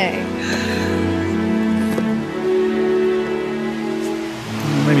 Touché.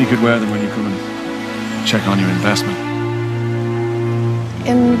 Maybe you could wear them when you come and check on your investment.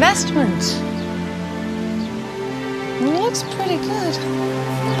 Investment. Looks pretty good.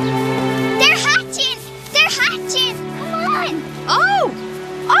 They're hatching! They're hatching! Come on! Oh!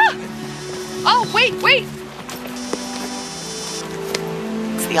 Ah! Oh, wait!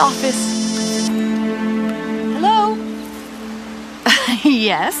 It's the office. Hello?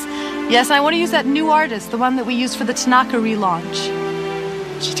 Yes, I want to use that new artist, the one that we used for the Tanaka relaunch.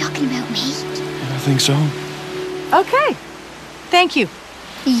 You talking about me? I think so. Okay. Thank you.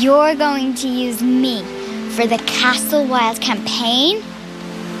 You're going to use me for the Castle Wild campaign?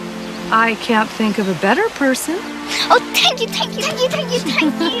 I can't think of a better person. Oh, thank you.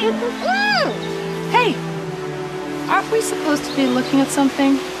 Hey, aren't we supposed to be looking at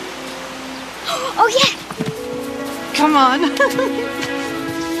something? Oh, yeah. Come on.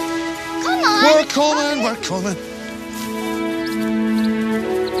 Come on. We're coming.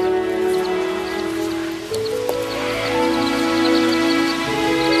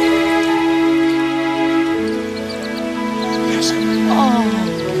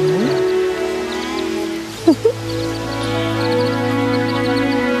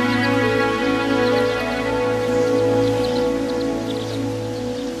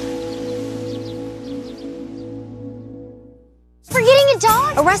 We're getting a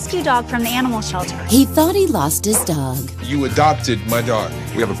dog? A rescue dog from the animal shelter. He thought he lost his dog. You adopted my dog.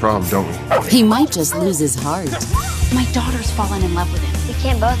 We have a problem, don't we? He might just lose his heart. My daughter's fallen in love with him. We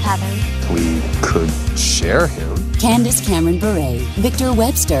can't both have him. We could share him. Candace Cameron Bure, Victor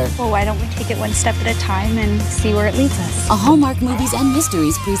Webster. Well, why don't we take it one step at a time and see where it leads us? A Hallmark Movies and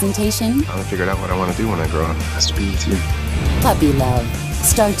Mysteries presentation. I figured out what I want to do when I grow up. It has to be with you. Puppy Love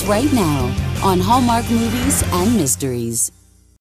starts right now on Hallmark Movies and Mysteries.